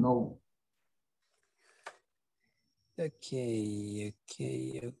 No. Okay.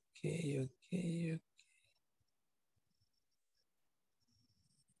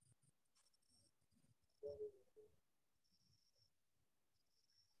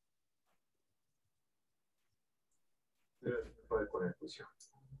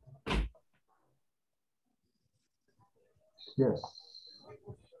 Yes.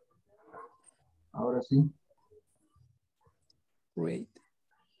 Ahora sí. Great.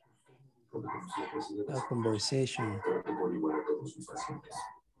 A conversation.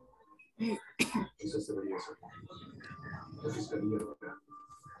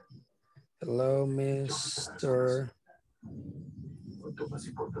 Hello, Mr. Cuanto más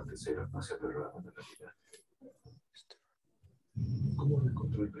importante será, más se aferraban a la vida. ¿Cómo lo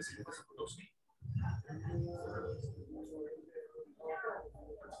encontró el presidente Zapotowski?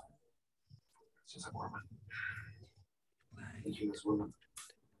 Se sacó a mano. Y Inglés Online.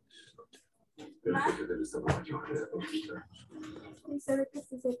 El jefe del Estado Mayor era ahorita. Y sabe que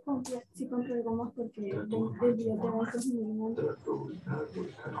si comprobamos porque el día de veces mínimo. Trató de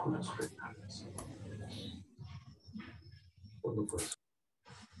árbol cálculos renales. ¿Cuándo fue eso?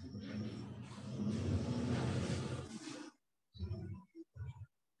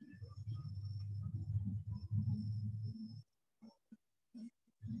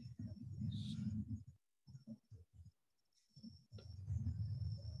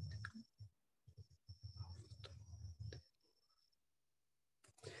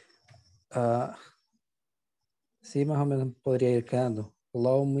 Sí, más o menos podría ir quedando.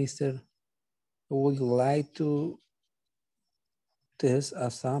 Hello, Mr. Would you like to test a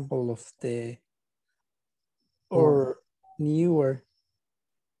sample of the or newer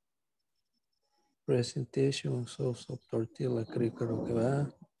Presentation, sauce of tortilla, aquí creo que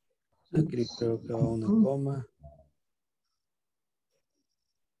va. Aquí creo que va una coma.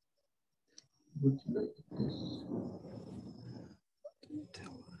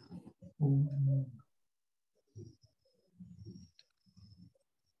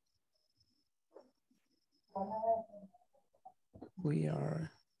 We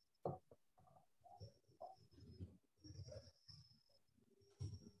are.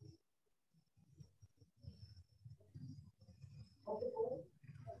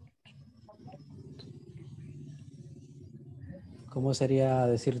 ¿Cómo sería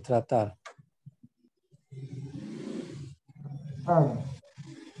decir tratar?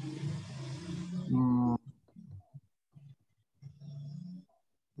 Mm,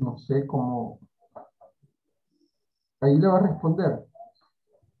 no sé cómo. Ahí le va a responder.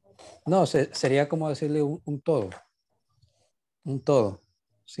 No, sería como decirle un todo. Un todo,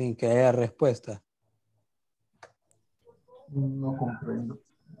 sin que haya respuesta. No comprendo.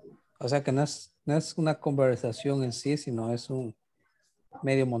 O sea que no es una conversación en sí, sino es un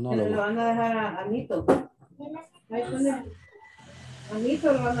medio Pero monólogo. lo van a dejar a Nito. Ahí pone. A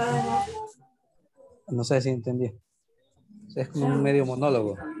Nito lo van a dejar. No sé si entendí. Es como un medio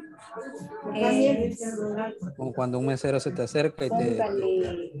monólogo. Como cuando un mesero se te acerca y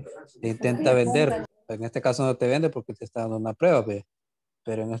te intenta vender. En este caso no te vende porque te está dando una prueba,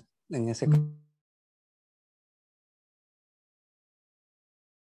 pero en ese caso.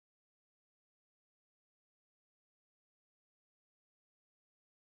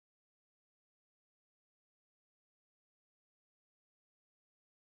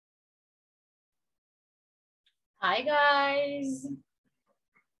 Hi, guys.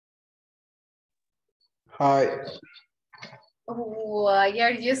 Hi. Why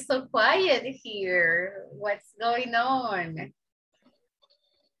are you so quiet here? What's going on?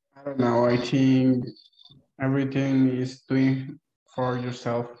 I don't know. I think everything is doing for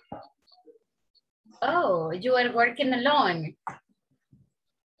yourself. Oh, you are working alone.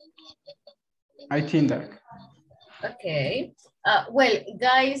 I think that. Okay. Well,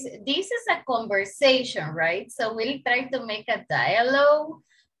 guys, this is a conversation, right? So we'll try to make a dialogue.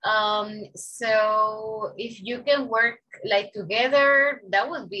 So if you can work like together, that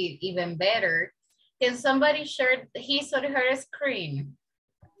would be even better. Can somebody share his or her screen?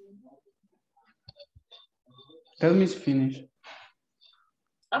 Tell me to finish.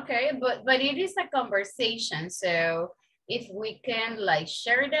 Okay, but it is a conversation. So if we can like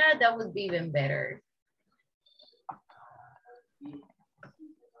share that, that would be even better.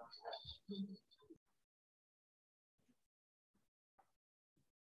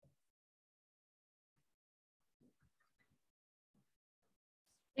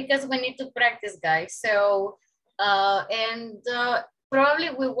 Because we need to practice, guys. So, probably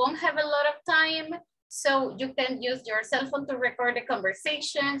we won't have a lot of time. So you can use your cell phone to record the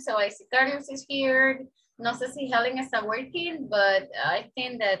conversation. So I see Carlos is here. No sé si Helen está working, but I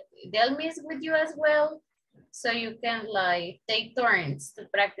think that Delmi is with you as well. So you can like take turns to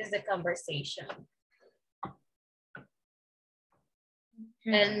practice the conversation.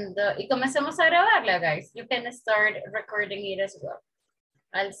 And y comencemos a grabarla, guys. You can start recording it as well.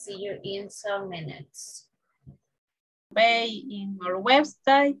 I'll see you in some minutes. In our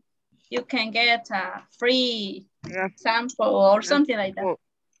website, you can get a free sample or something like that.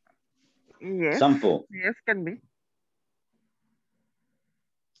 Yes. Sample. Yes, can be.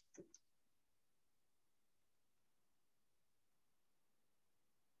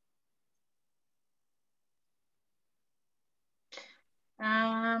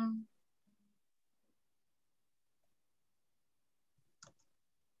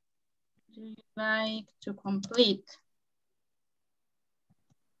 Do you like to complete?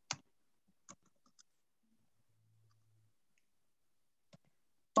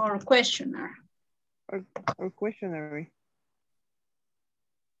 Or questionnaire? Or questionnaire.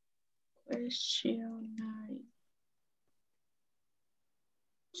 Questionnaire.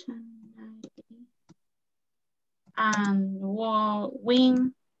 And we'll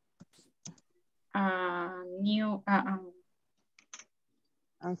win a new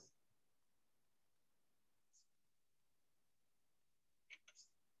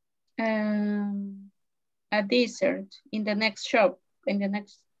a dessert in the next shop, in the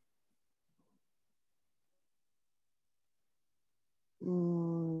next.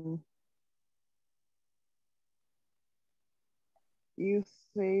 You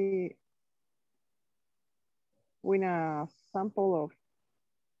say with a sample of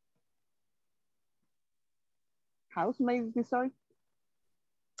house-made dessert.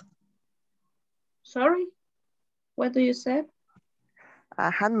 Sorry, what do you say?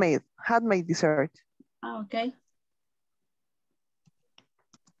 handmade dessert. Okay.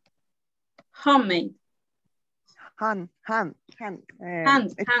 Homemade. Handmade.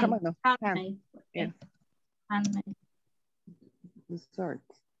 Okay. Yes. Handmade. Dessert.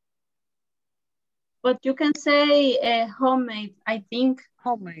 But you can say homemade, I think.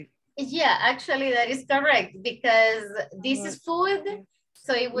 Homemade. Yeah, actually that is correct because this is food,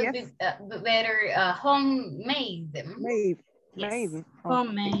 so it would be better homemade. Yes.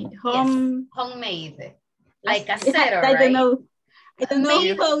 Homemade. Yes. Homemade. Like casero, I right? don't know. I don't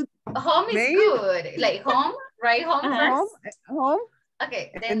Made, know. home is good. Like home, right? Home first. Home.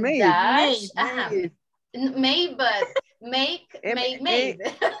 Okay, then made. dash. Made. Made, but made. Made.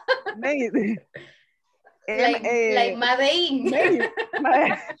 like Madain.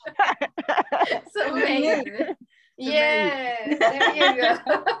 So made. Yes, there you go.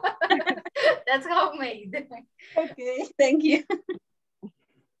 That's homemade. Okay, thank you.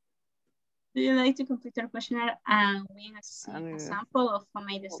 Do you like to complete your questionnaire and win a sample of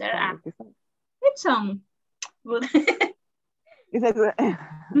homemade dessert? It's good. It's a good,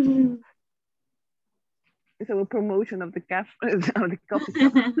 it's a good promotion of the coffee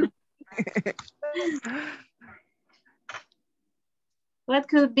shop. What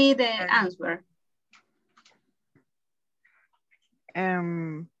could be the answer?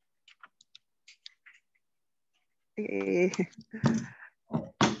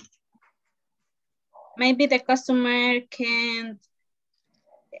 Maybe the customer can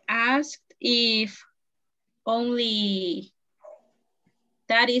ask if only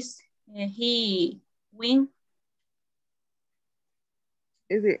that is he win.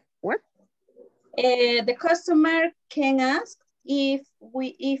 Is it what? The customer can ask if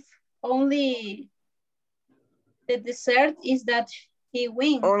only the dessert is that he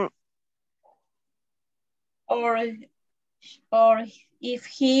win, or if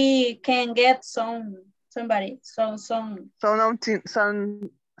he can get some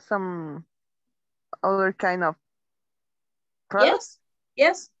other kind of product?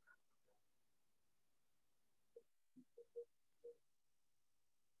 Yes.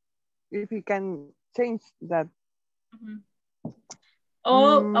 If he can change that.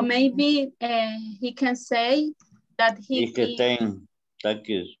 Or maybe he can say that he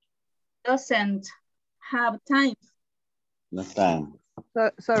doesn't have time. No time.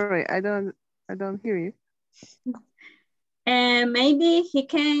 Sorry, I don't hear you. And maybe he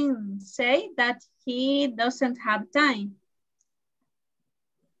can say that he doesn't have time.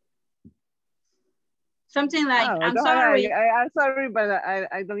 Something like, I'm sorry. I'm sorry, but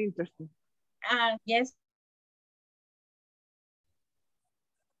I don't interested. Yes.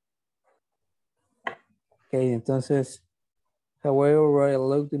 Okay, entonces, however, I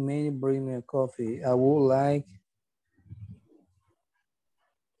look the menu, bring me a coffee. I would like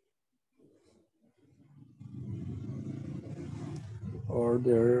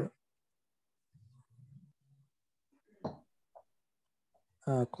order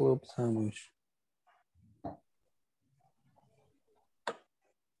a club sandwich.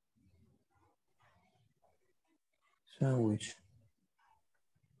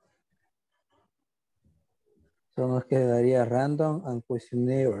 Eso nos quedaría random and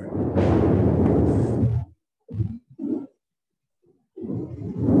questionnaire.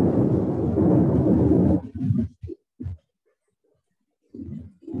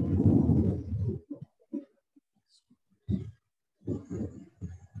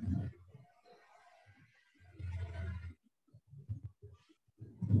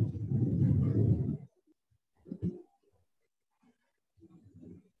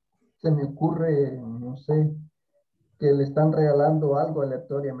 Se me ocurre, no sé, que le están regalando algo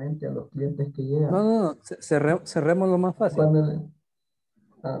aleatoriamente a los clientes que llegan. No, cerremos lo más fácil.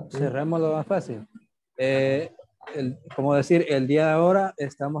 Cerremos lo más fácil. Como decir, el día de ahora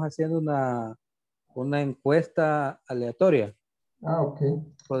estamos haciendo una encuesta aleatoria. Ok.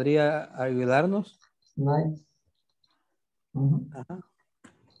 ¿Podría ayudarnos? Nice. Ajá.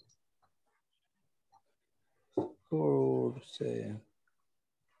 Curse.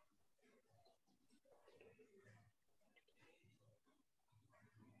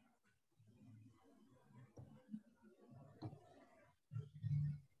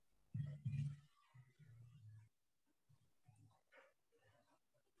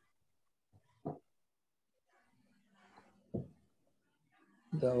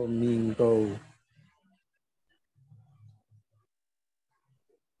 Domingo.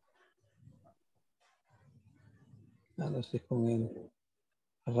 No estoy con él.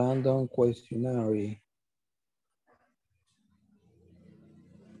 Random questionnaire.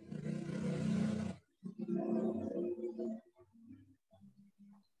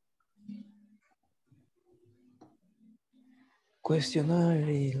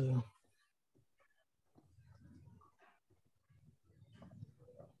 Cuestionario.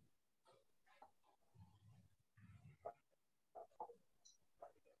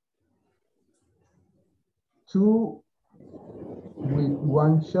 Two with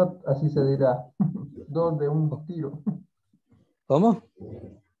one shot, así se dirá. Dos de un tiro. ¿Cómo?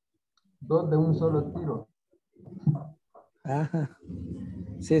 Dos de un solo tiro. Ajá.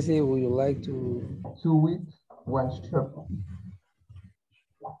 Sí, sí, would you like to... Two with one shot.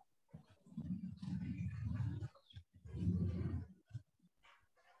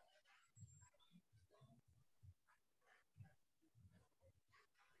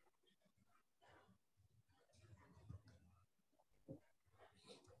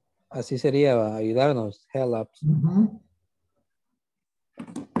 Así sería, ayudarnos, help.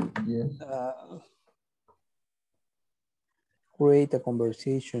 Yes. Create a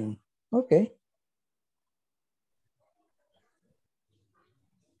conversation. Okay.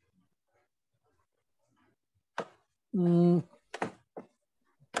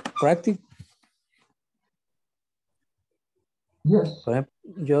 Practice. Yes. Por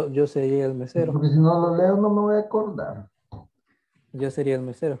ejemplo, yo sería el mesero. Porque si no lo leo no me voy a acordar. Yo sería el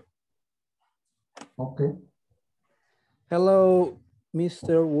mesero. Okay. Hello,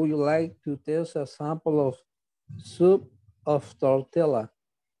 Mr. Would you like to taste a sample of soup of tortilla?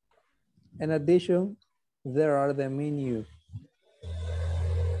 In addition, there are the menu.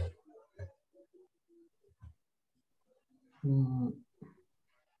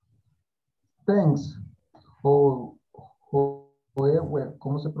 Thanks. However,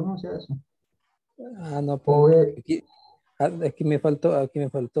 ¿cómo se pronuncia eso? Ah, no, pero aquí me faltó, Es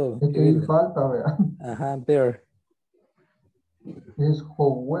que ahí falta, ¿verdad? Ajá, there. Es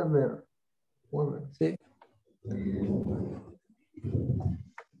however. Sí.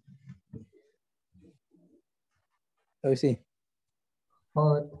 A ver, sí.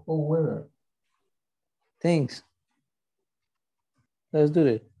 However. Thanks. Let's do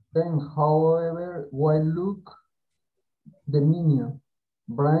it. Thanks, however, while look the menu.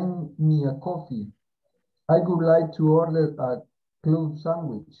 Bring me a coffee. I would like to order a club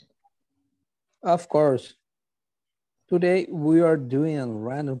sandwich. Of course. Today we are doing a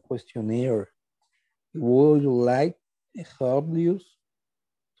random questionnaire. Would you like help you?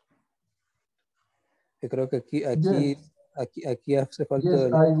 Yo creo que aquí hace falta.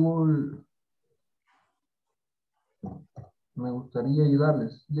 Yes, I will. Me gustaría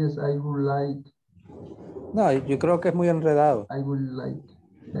ayudarles. Yes, I would like. No, yo creo que es muy enredado. I would like.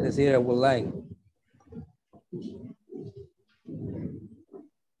 Decir I would like.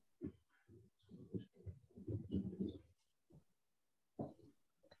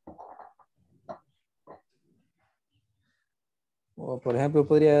 O por ejemplo,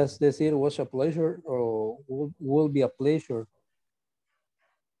 podrías decir was a pleasure o will be a pleasure.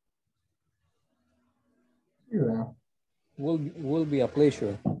 Yeah. Will be a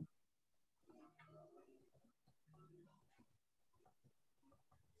pleasure.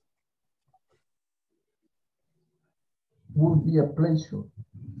 Would be a pleasure.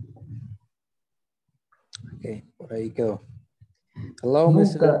 Ok, por ahí quedó. Hello,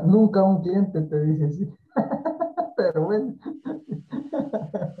 Mr. Nunca un cliente te dice así. Pero bueno.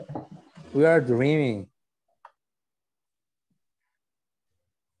 We are dreaming.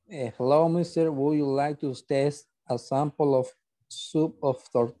 Hello, Mr. Would you like to taste a sample of soup of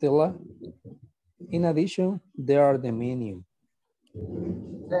tortilla? In addition, there are the menu.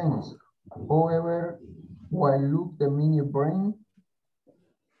 Thanks. However, while look the menu bring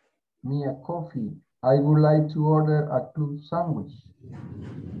me a coffee. I would like to order a club sandwich.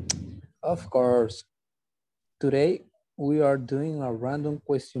 Of course. Today, we are doing a random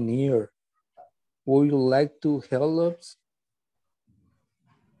questionnaire. Would you like to help us?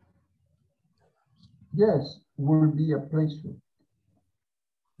 Yes, would be a pleasure.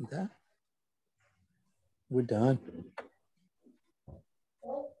 Yeah. We're done.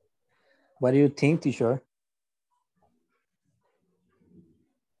 What do you think, teacher?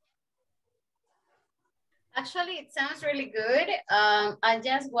 Actually, it sounds really good. I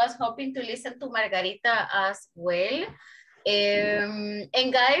just was hoping to listen to Margarita as well. And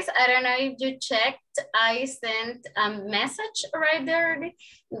guys, I don't know if you checked, I sent a message right there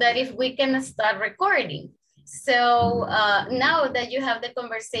that if we can start recording. So now that you have the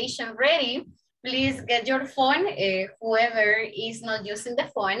conversation ready, please get your phone, whoever is not using the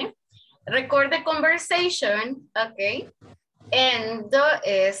phone, record the conversation, okay? And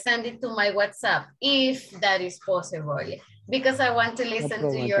send it to my WhatsApp if that is possible, because I want to listen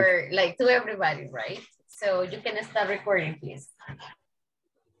to your, like to everybody, right? So you can start recording, please.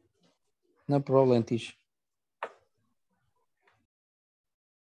 No problem, teacher.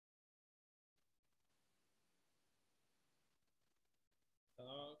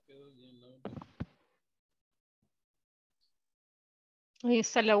 Ahí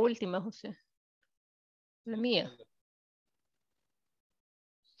está la última, José. La mía.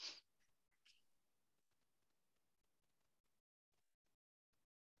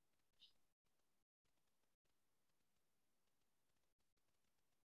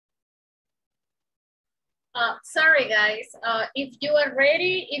 Sorry, guys. If you are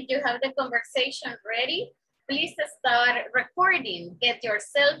ready, if you have the conversation ready, please start recording. Get your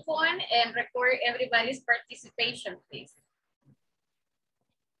cell phone and record everybody's participation, please.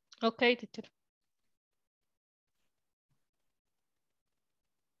 Okay, teacher.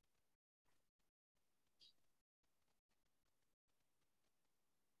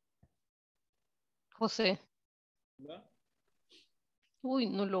 José. ¿Hola? Uy,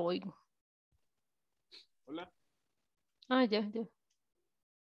 no lo oigo. Hola. Ah, ya.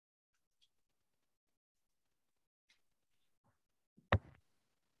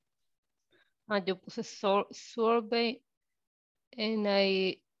 Yo puse survey and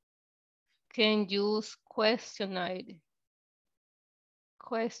I can use questionnaire.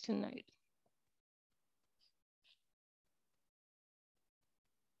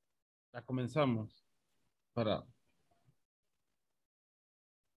 Ya comenzamos.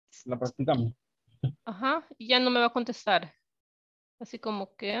 La practicamos. Ajá, y ya no me va a contestar. Así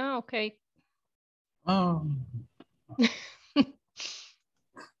como que, ok.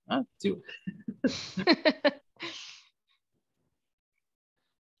 Sí.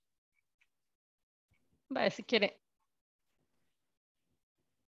 Vale, si quiere.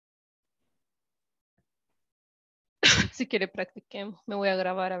 Si quiere practiquemos. Me voy a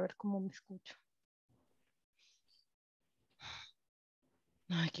grabar a ver cómo me escucho.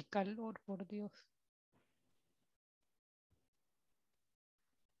 Ay, qué calor, por Dios.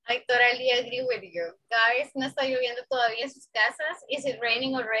 I totally agree with you. Guys, ¿no está lloviendo todavía en sus casas? Is it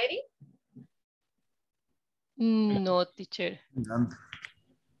raining already? No, teacher.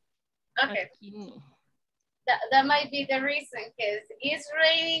 Okay. Aquí no. That might be the reason, because it's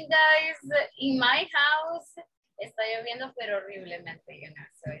raining, guys, in my house. Está lloviendo, pero horriblemente, you know.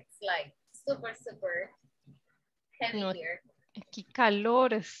 So it's like super, super heavy No, here. aquí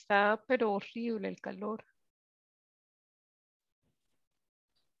calor está, pero horrible el calor.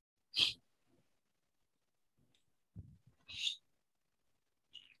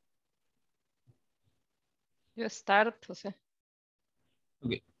 Yo start, José.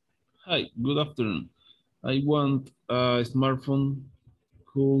 Okay. Hi, good afternoon. I want a smartphone.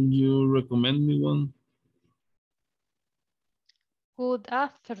 Could you recommend me one? Good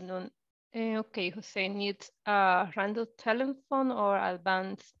afternoon. Okay, José needs a random telephone or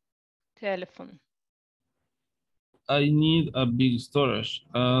advanced telephone. I need a big storage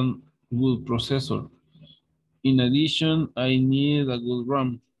and good processor. In addition, I need a good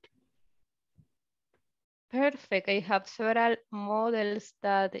RAM. Perfect. I have several models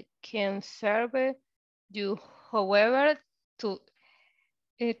that can serve you. However,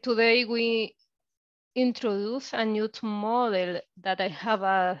 today we introduce a new model that I have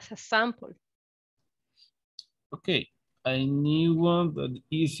as a sample. Okay, I need one that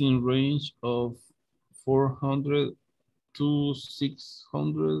is in range of 400 to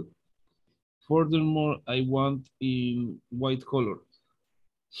 600. Furthermore, I want in white color.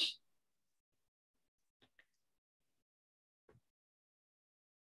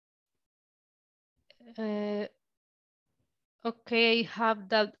 Okay, I have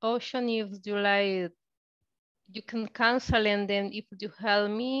that option. If you like, you can cancel, and then if you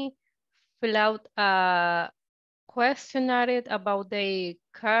help me fill out a questionnaire about the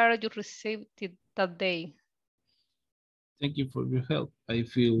car you received that day. Thank you for your help. I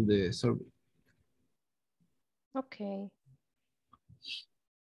fill the survey. Okay.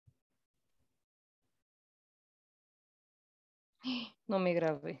 No me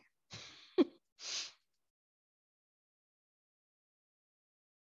grabé.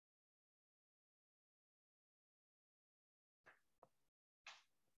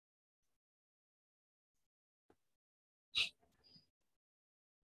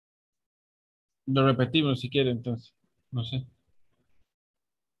 Lo repetimos si quiere entonces. No sé.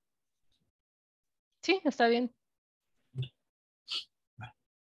 Sí, está bien.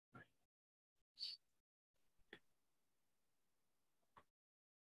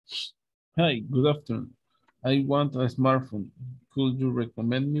 Hi, good afternoon. I want a smartphone. Could you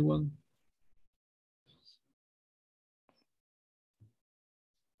recommend me one?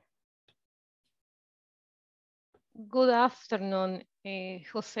 Good afternoon,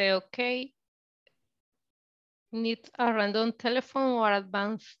 Jose. Okay. Need a random telephone or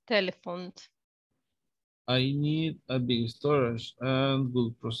advanced telephones? I need a big storage and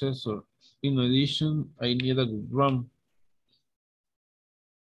good processor. In addition, I need a good RAM.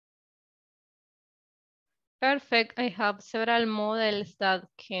 Perfect. I have several models that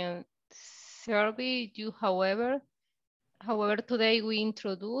can serve you. However, today we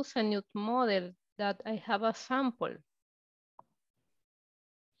introduce a new model that I have a sample.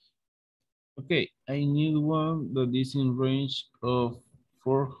 Okay, I need one that is in range of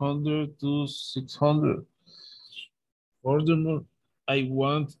 400 to 600. Furthermore, I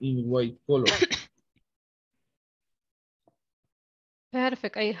want in white color.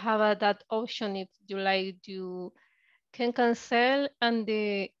 Perfect. I have that option. If you like, you can cancel, and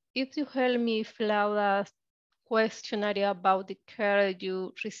if you help me fill out a questionnaire about the care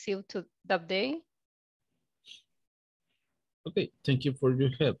you received to that day. Okay, thank you for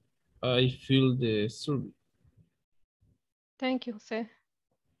your help. I fill the survey. Thank you, Jose.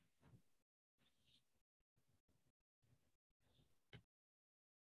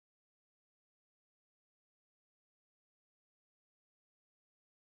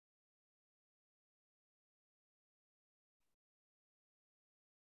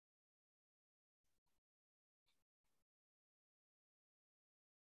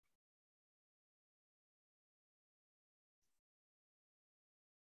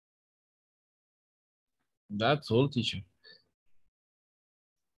 That's all, teacher.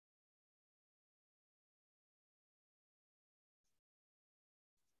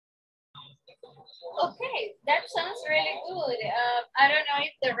 Okay, that sounds really good. I don't know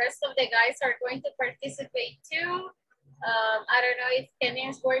if the rest of the guys are going to participate too. I don't know if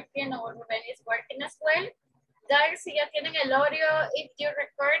Kenny is working or Ruben is working as well. Guys, si ya tienen el audio, if you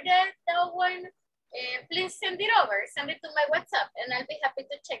recorded that one, please send it over. Send it to my WhatsApp and I'll be happy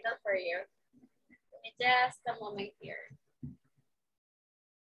to check that for you. Give me just a moment here.